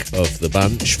pick of the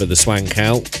bunch for the Swank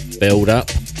Out, Build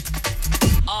Up.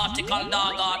 Article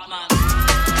Dog Art Man.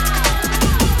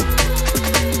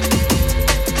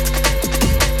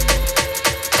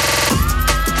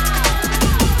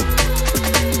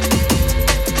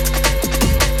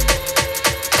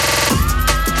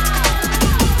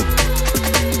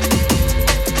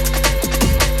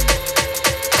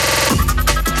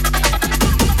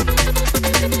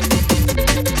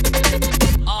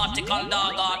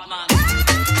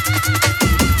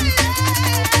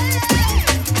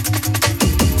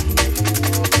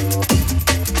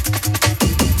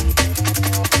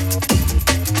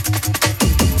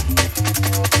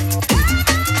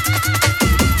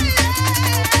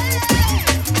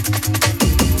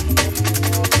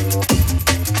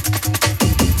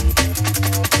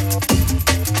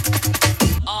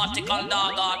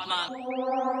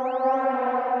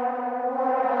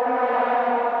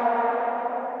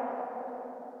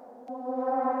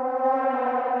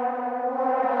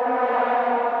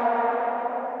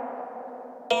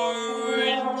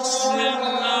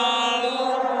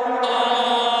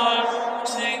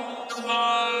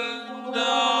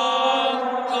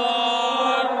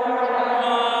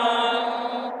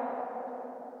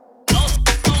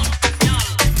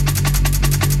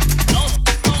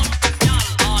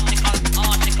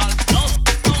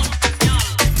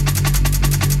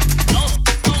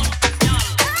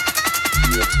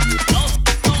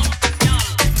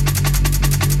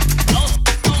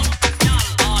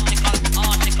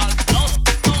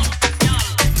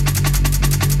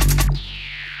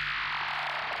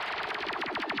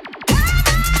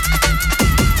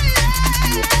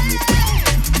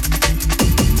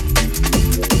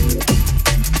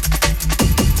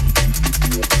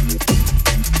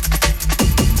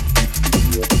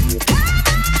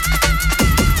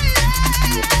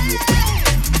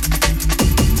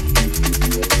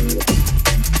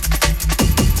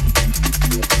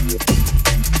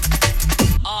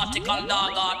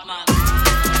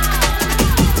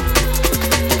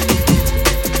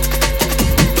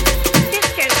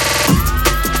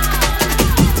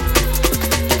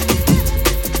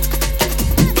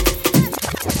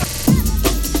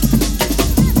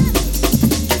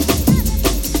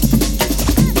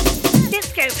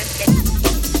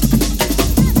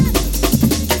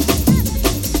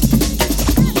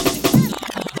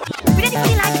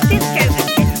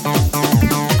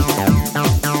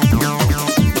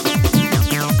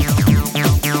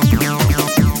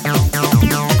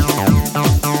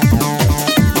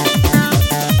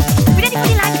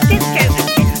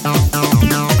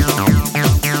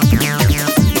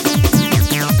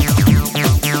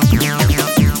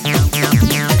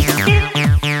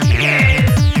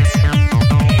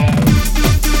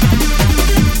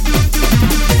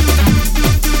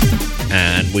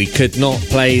 could not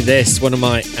play this, one of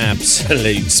my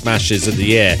absolute smashes of the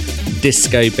year,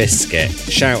 Disco Biscuit.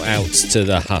 Shout outs to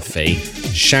the Huffy.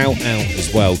 Shout out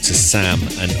as well to Sam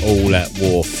and All at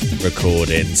Wharf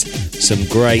Recordings. Some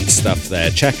great stuff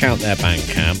there. Check out their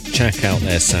Bandcamp, check out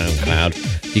their SoundCloud.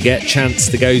 If you get a chance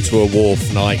to go to a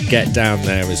Wharf night, get down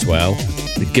there as well.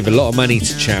 They give a lot of money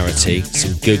to charity.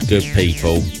 Some good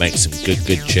people make some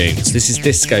good tunes. This is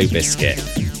Disco Biscuit,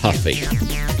 Huffy.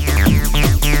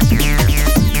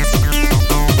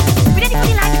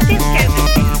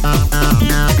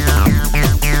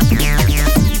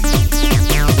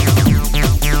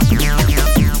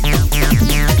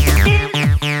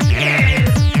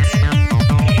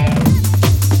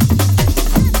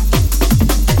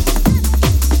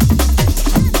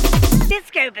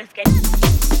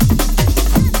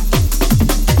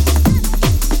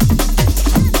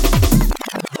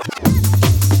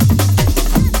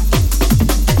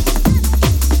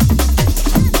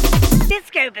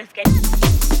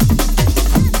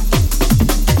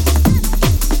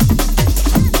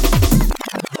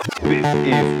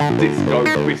 Disco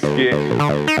Biscuit,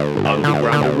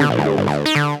 Underground Originals.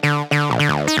 We're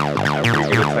gonna take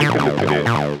a look at it.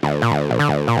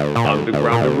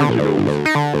 Underground Originals.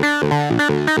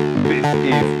 This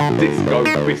is Disco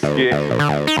Biscuit,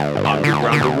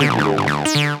 Underground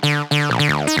Originals. We're gonna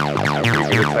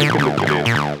take a look at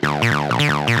it.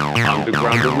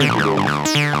 Underground Originals.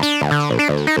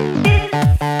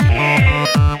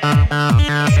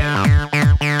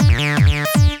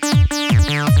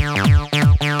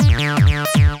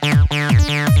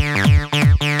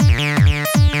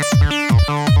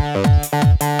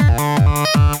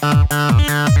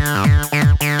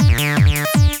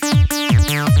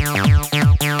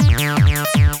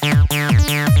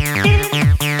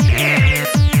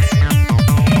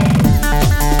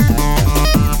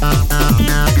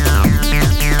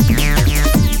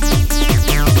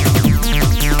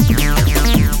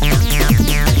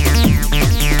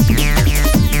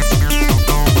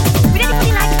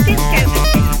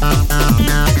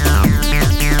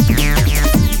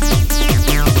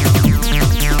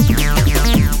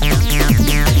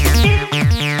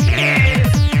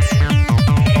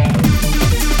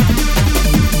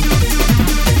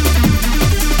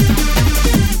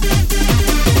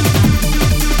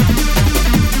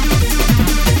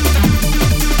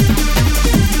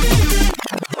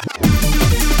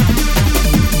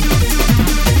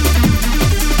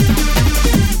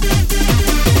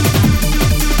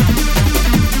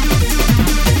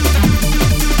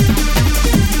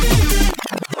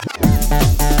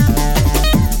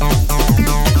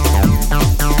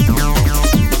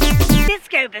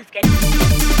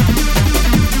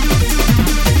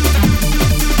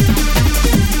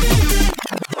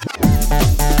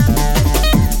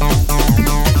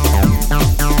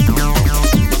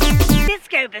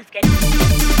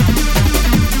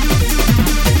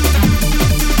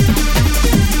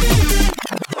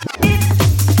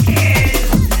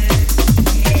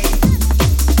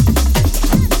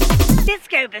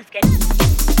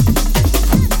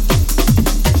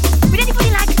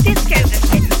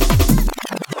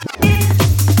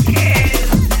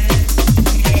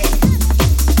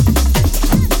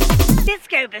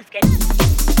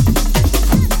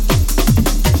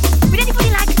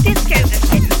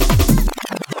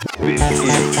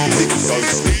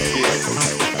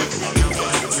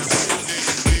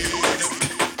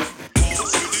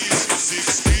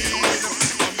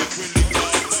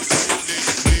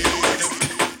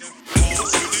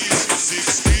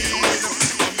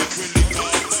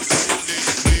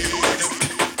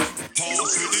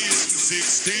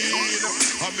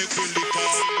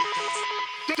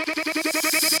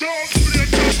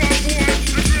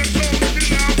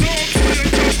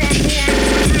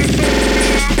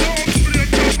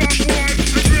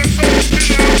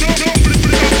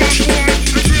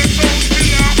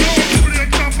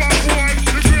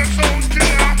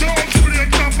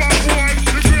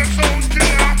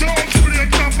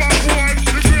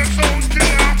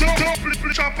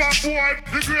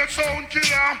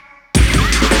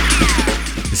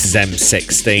 This is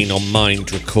M16 on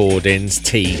Mind Recordings,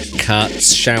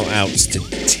 T-Cuts. Shout outs to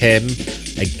Tim.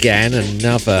 Again,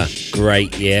 another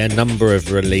great year. Number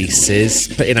of releases.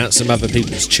 Putting out some other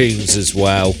people's tunes as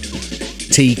well.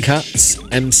 T-Cuts,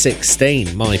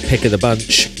 M16, my pick of the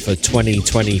bunch for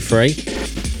 2023.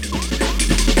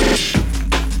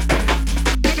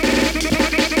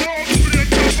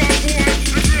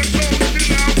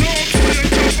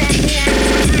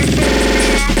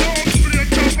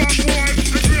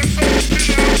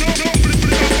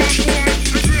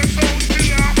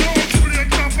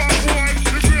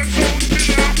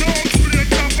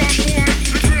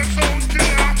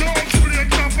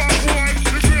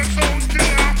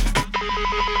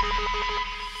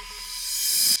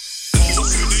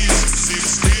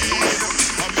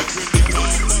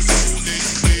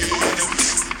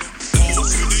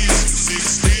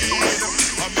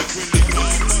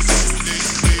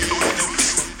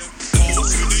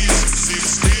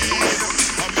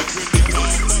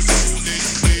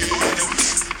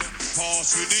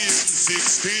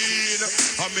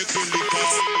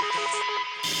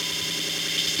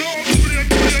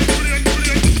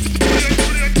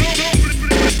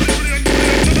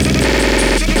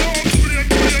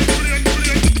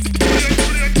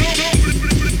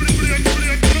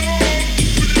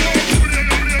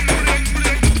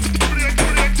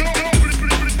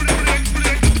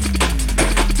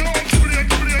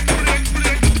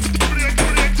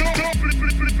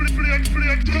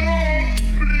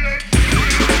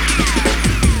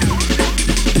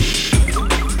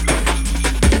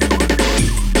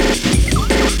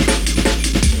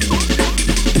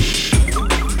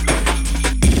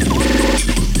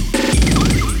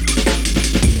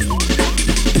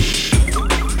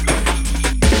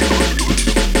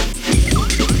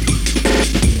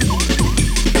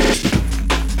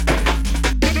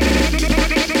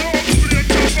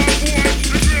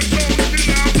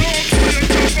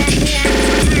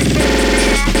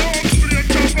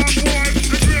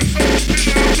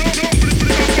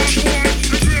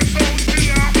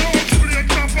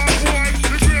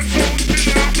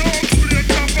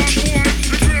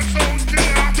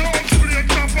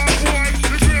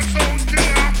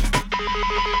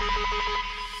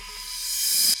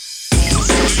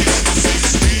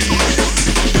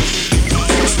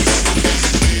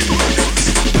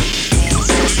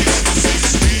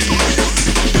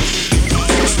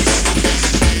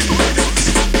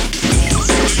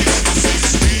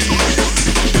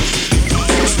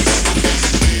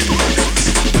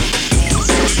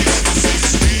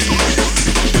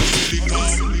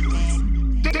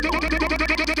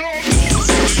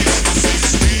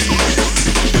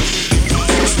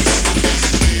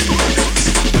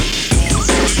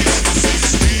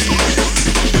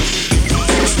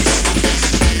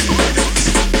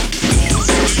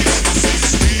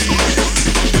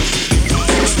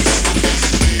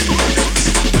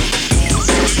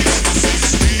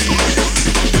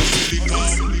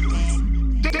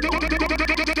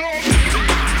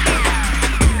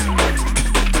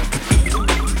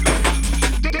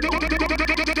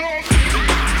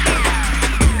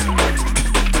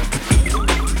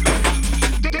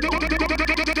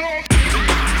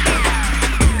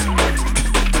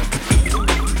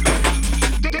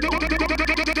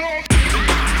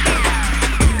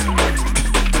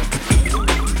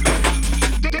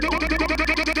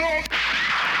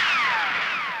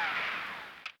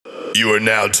 You are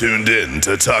now tuned in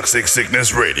to Toxic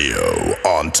Sickness Radio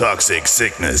on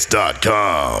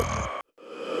ToxicSickness.com.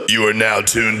 You are now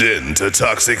tuned in to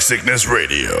Toxic Sickness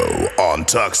Radio on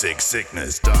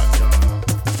ToxicSickness.com.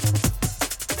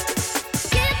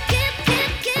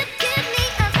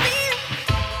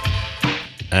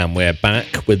 And we're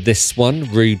back with this one,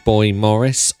 Rude Boy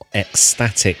Morris,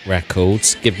 Ecstatic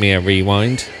Records. Give me a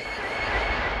rewind.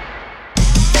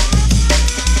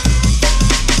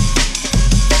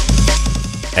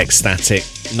 Ecstatic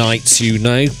nights, you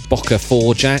know. Boca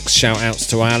 4 Jacks, shout outs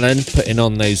to Alan, putting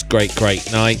on those great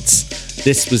nights.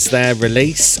 This was their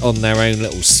release on their own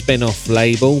little spin-off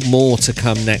label. More to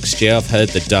come next year. I've heard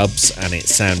the dubs and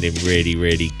it's sounding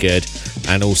really good.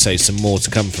 And also some more to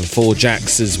come from 4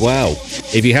 Jacks as well.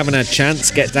 If you haven't had a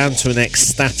chance, get down to an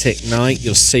Ecstatic night.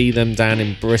 You'll see them down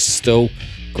in Bristol.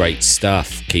 Great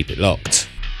stuff. Keep it locked.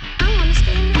 I want to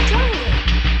stay in the jungle.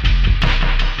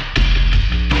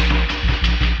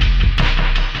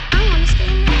 I want to stay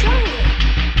in the jungle.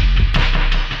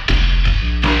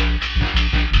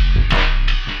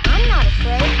 I'm not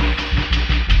afraid.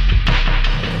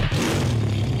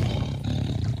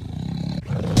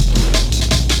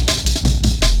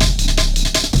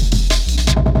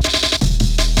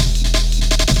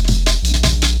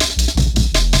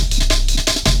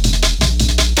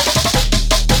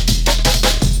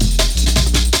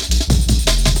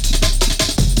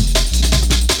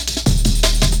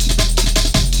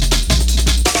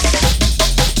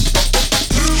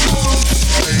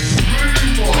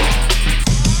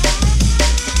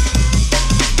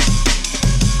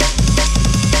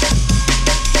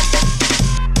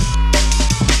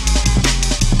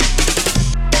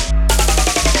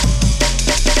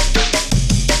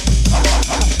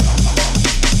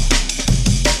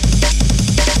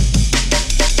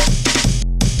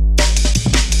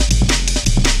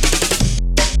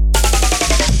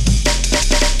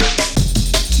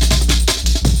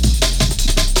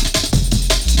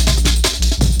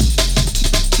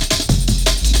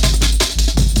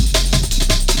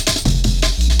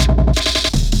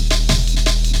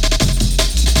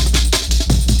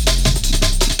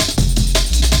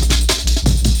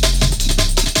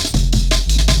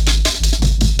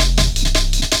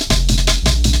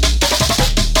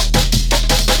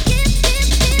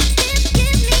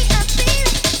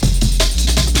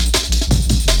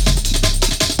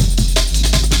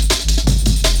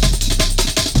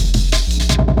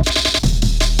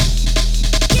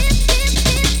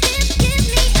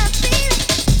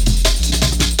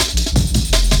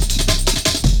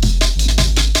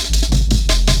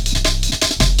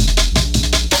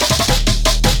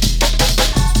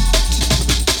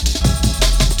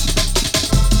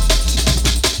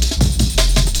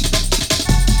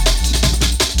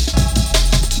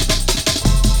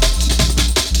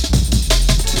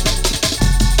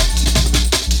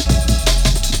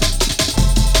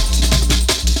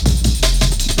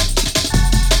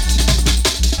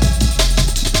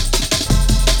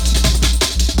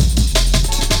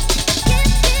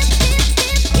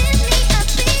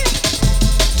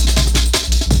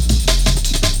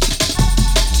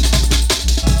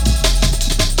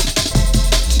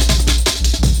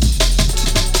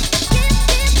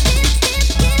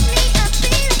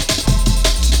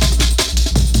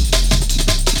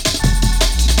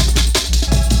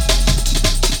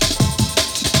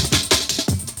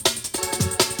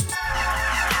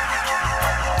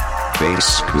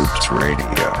 Scoops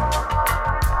Radio.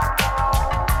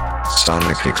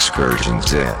 Sonic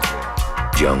Excursions in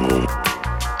Jungle.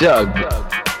 Doug.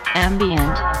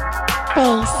 Ambient.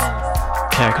 Bass.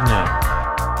 Techno.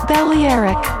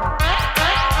 Balearic.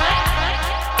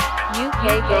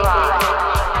 UK Garage.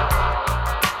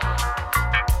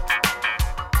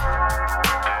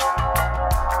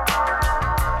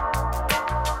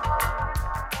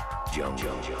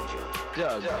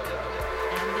 Doug.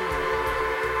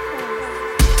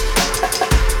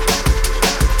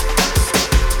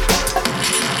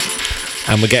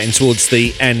 And we're getting towards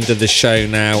the end of the show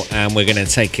now, and we're going to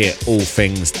take it all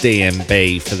things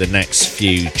DMB for the next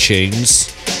few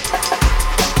tunes.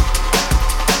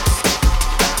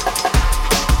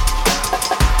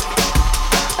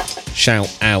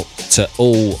 Shout out to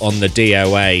all on the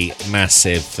DOA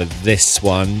massive for this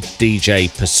one. DJ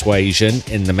Persuasion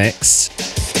in the mix.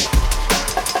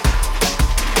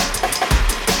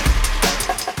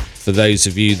 For those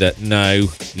of you that know,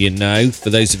 you know. For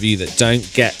those of you that don't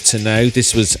get to know,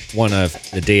 this was one of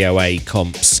the DOA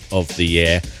comps of the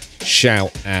year.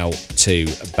 Shout out to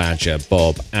Badger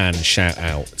Bob and shout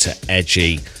out to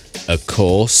Edgy, of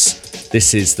course.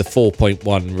 This is the 4.1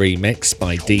 remix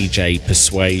by DJ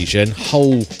Persuasion.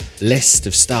 Whole list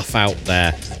of stuff out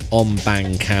there on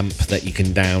Bandcamp that you can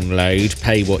download.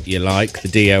 Pay what you like. The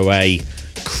DOA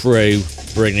crew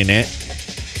bringing it.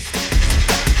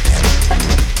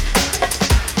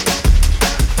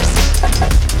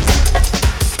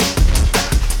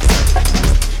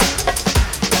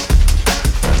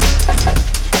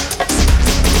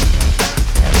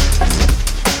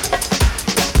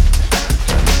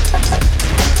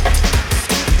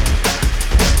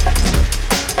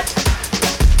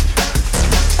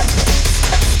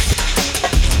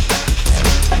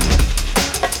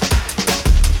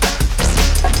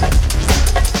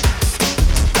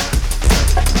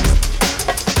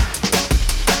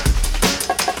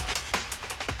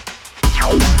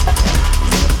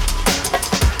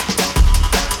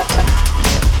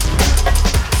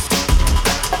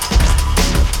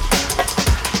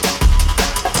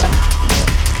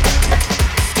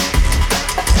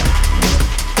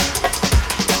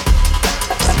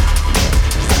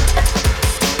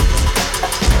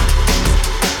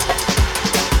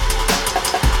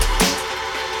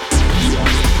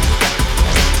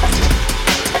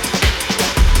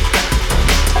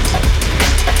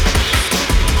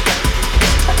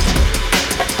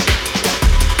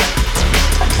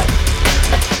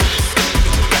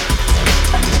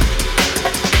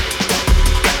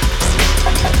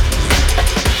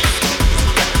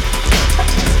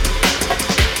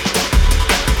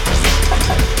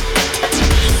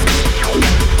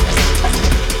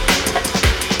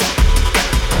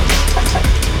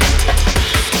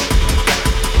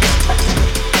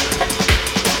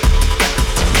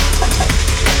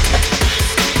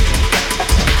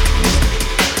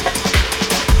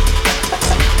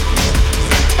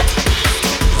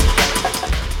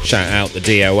 Shout out the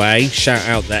DOA, shout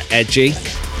out the Edgy,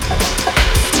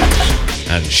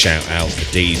 and shout out the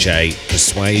DJ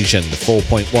Persuasion, the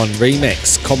 4.1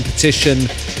 remix competition.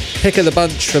 Pick of the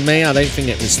bunch for me. I don't think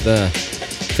it was the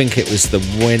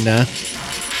winner.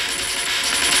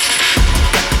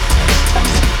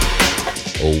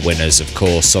 All winners, of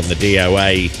course, on the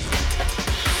DOA.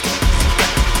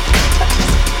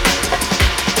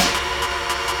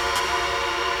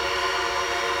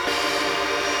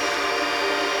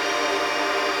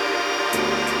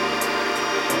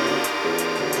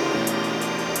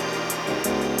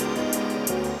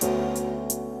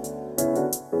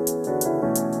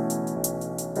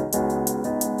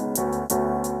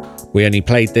 We only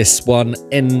played this one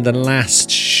in the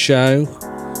last show.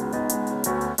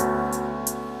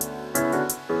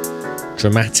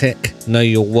 Dramatic, Know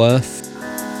Your Worth.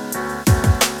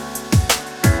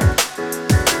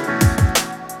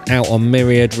 Out on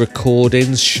Myriad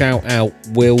Recordings. Shout out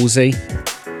Wilsey.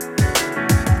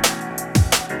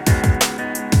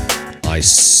 I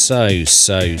so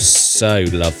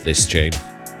love this tune.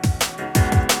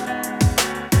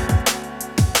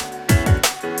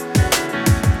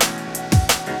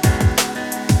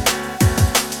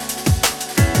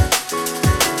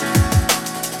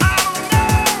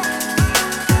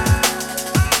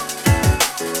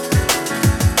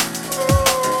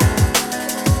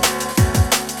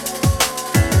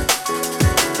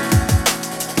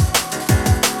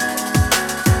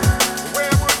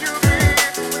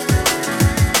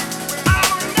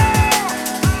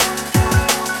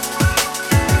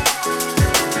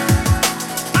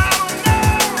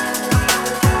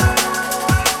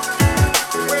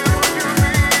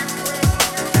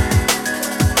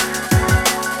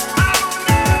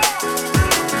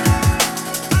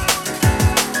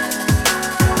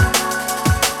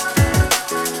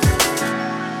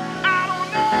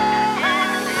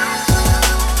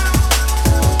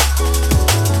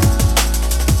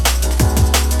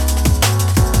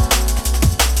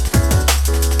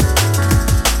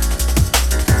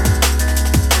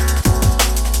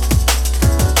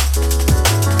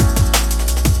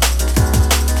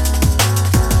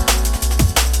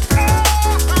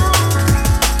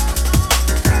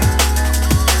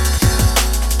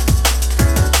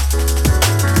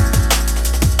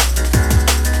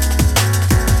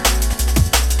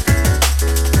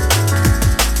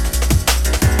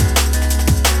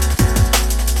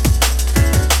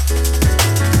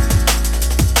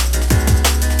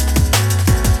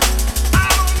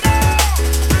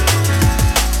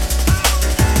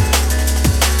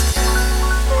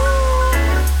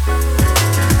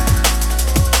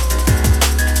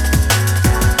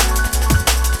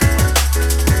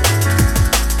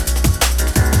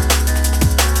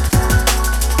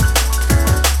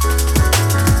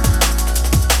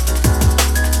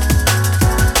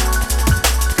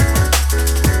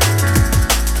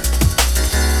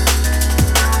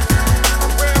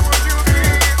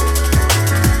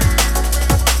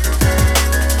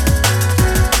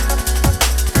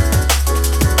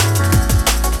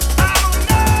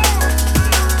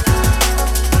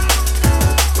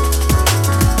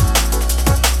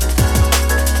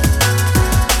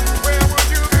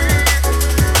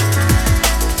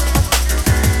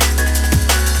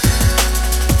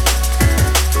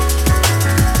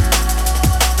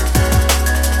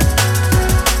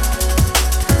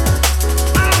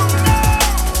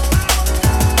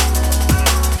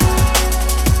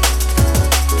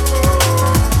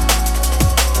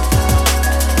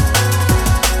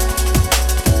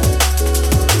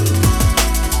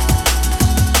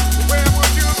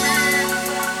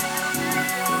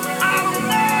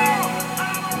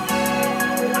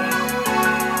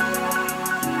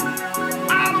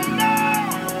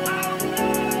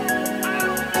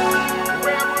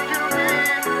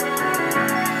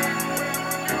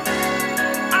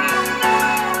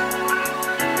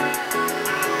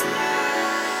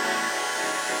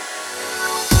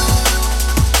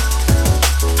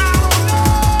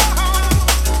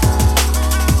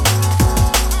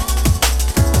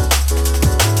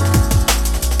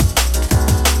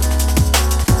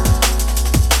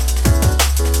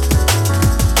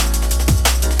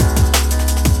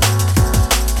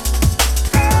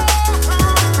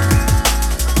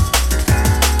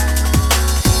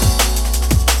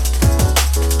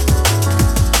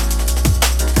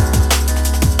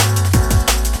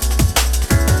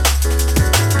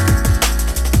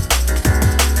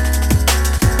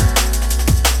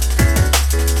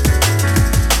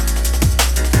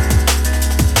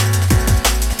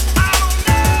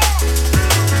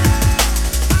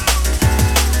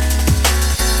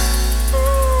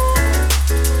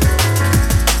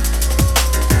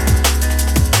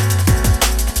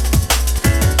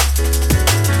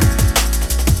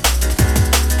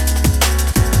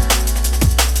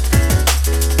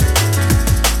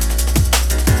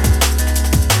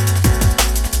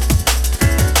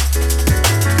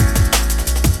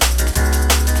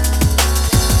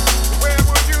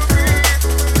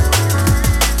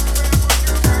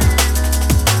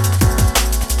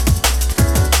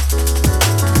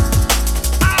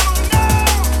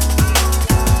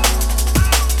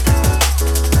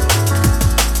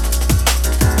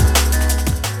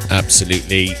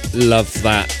 Absolutely love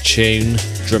that tune.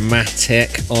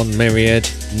 Dramatic on Myriad,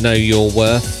 Know Your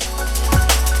Worth.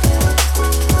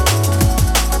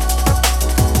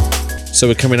 So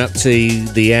we're coming up to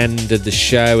the end of the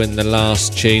show and the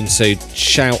last tune, so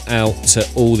shout out to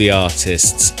all the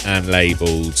artists and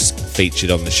labels featured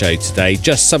on the show today.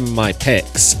 Just some of my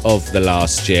picks of the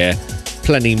last year,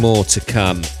 plenty more to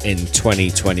come in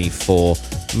 2024.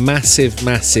 Massive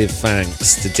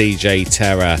thanks to DJ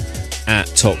Terror at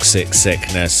Toxic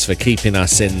Sickness for keeping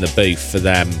us in the booth for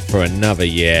them for another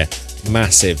year.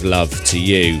 Massive love to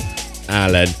you,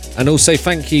 Alan. And also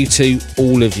thank you to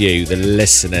all of you, the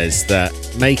listeners, that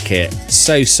make it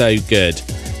so good,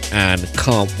 and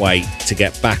can't wait to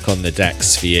get back on the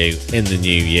decks for you in the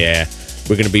new year.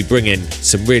 We're going to be bringing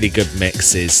some really good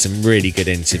mixes, some really good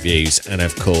interviews, and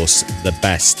of course the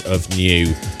best of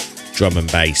new drum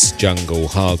and bass, jungle,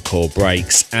 hardcore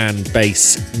breaks and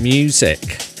bass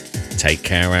music. Take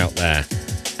care out there,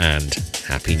 and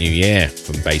Happy New Year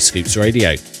from Bass Scoops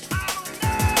Radio.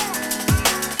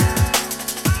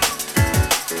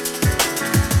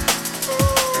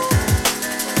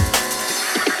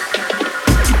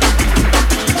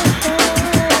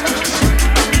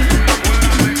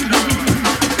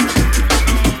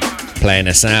 Playing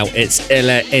us out, it's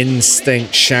Illa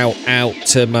Instinct. Shout out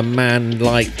to my man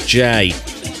like Jay.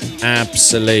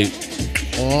 Absolute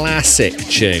classic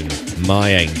tune, My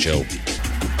Angel.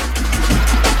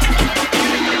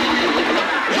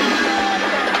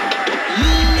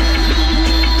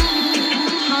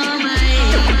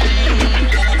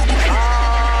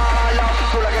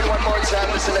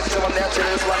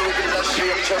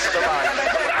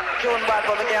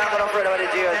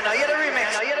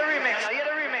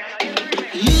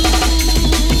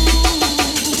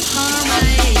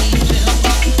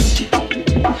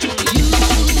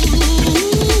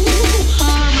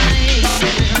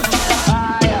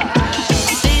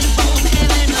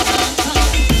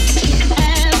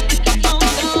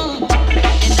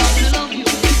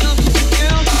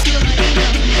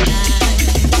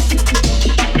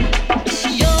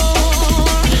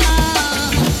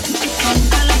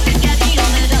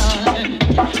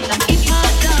 Keep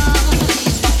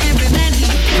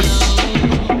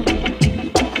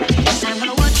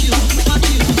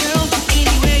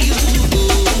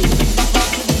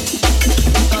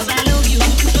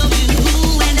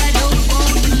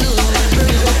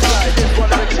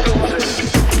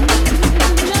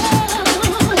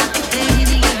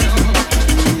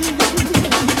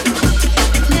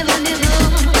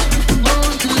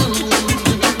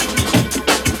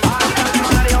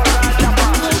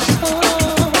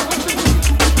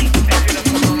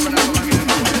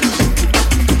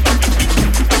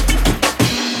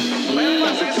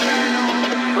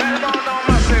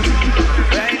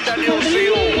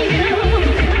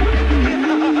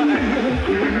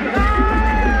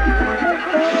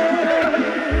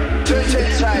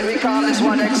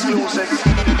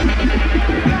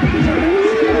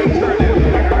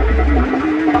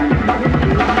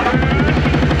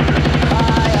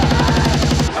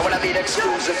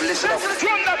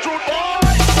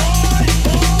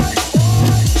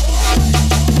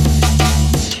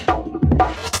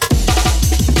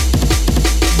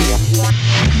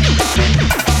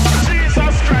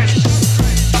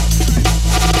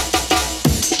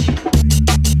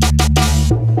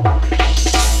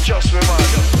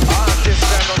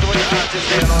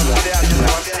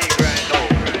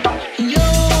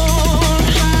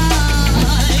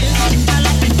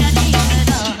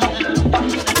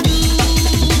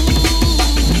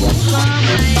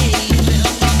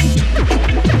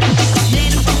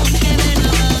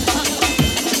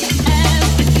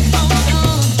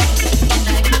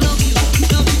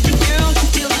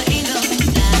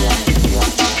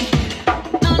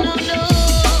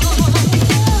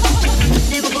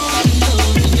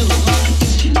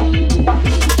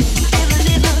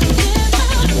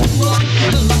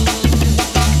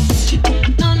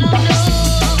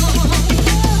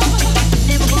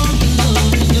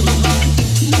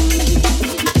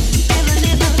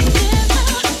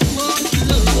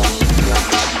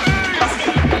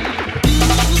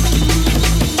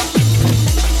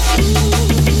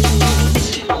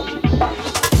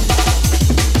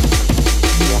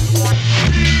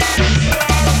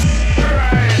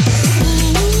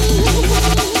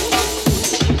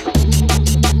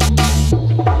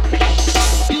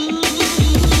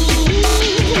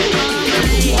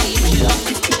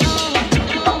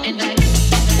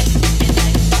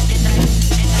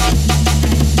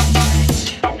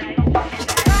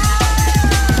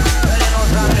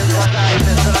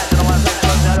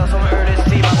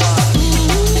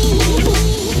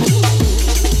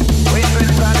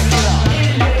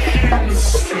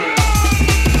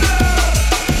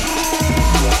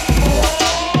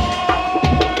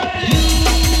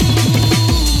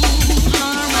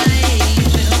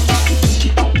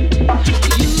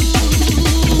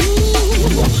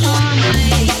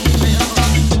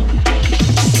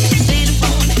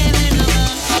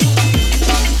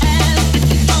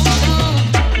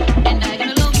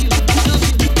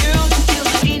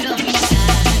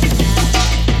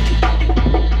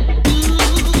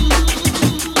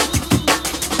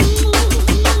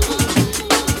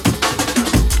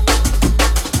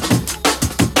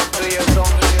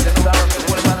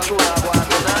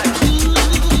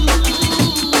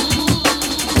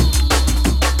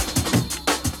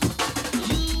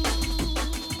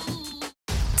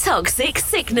Toxic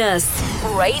Sickness.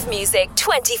 Rave music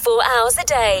 24 hours a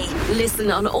day. Listen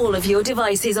on all of your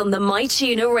devices on the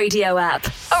MyTuner radio app.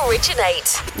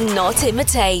 Originate, not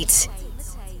imitate.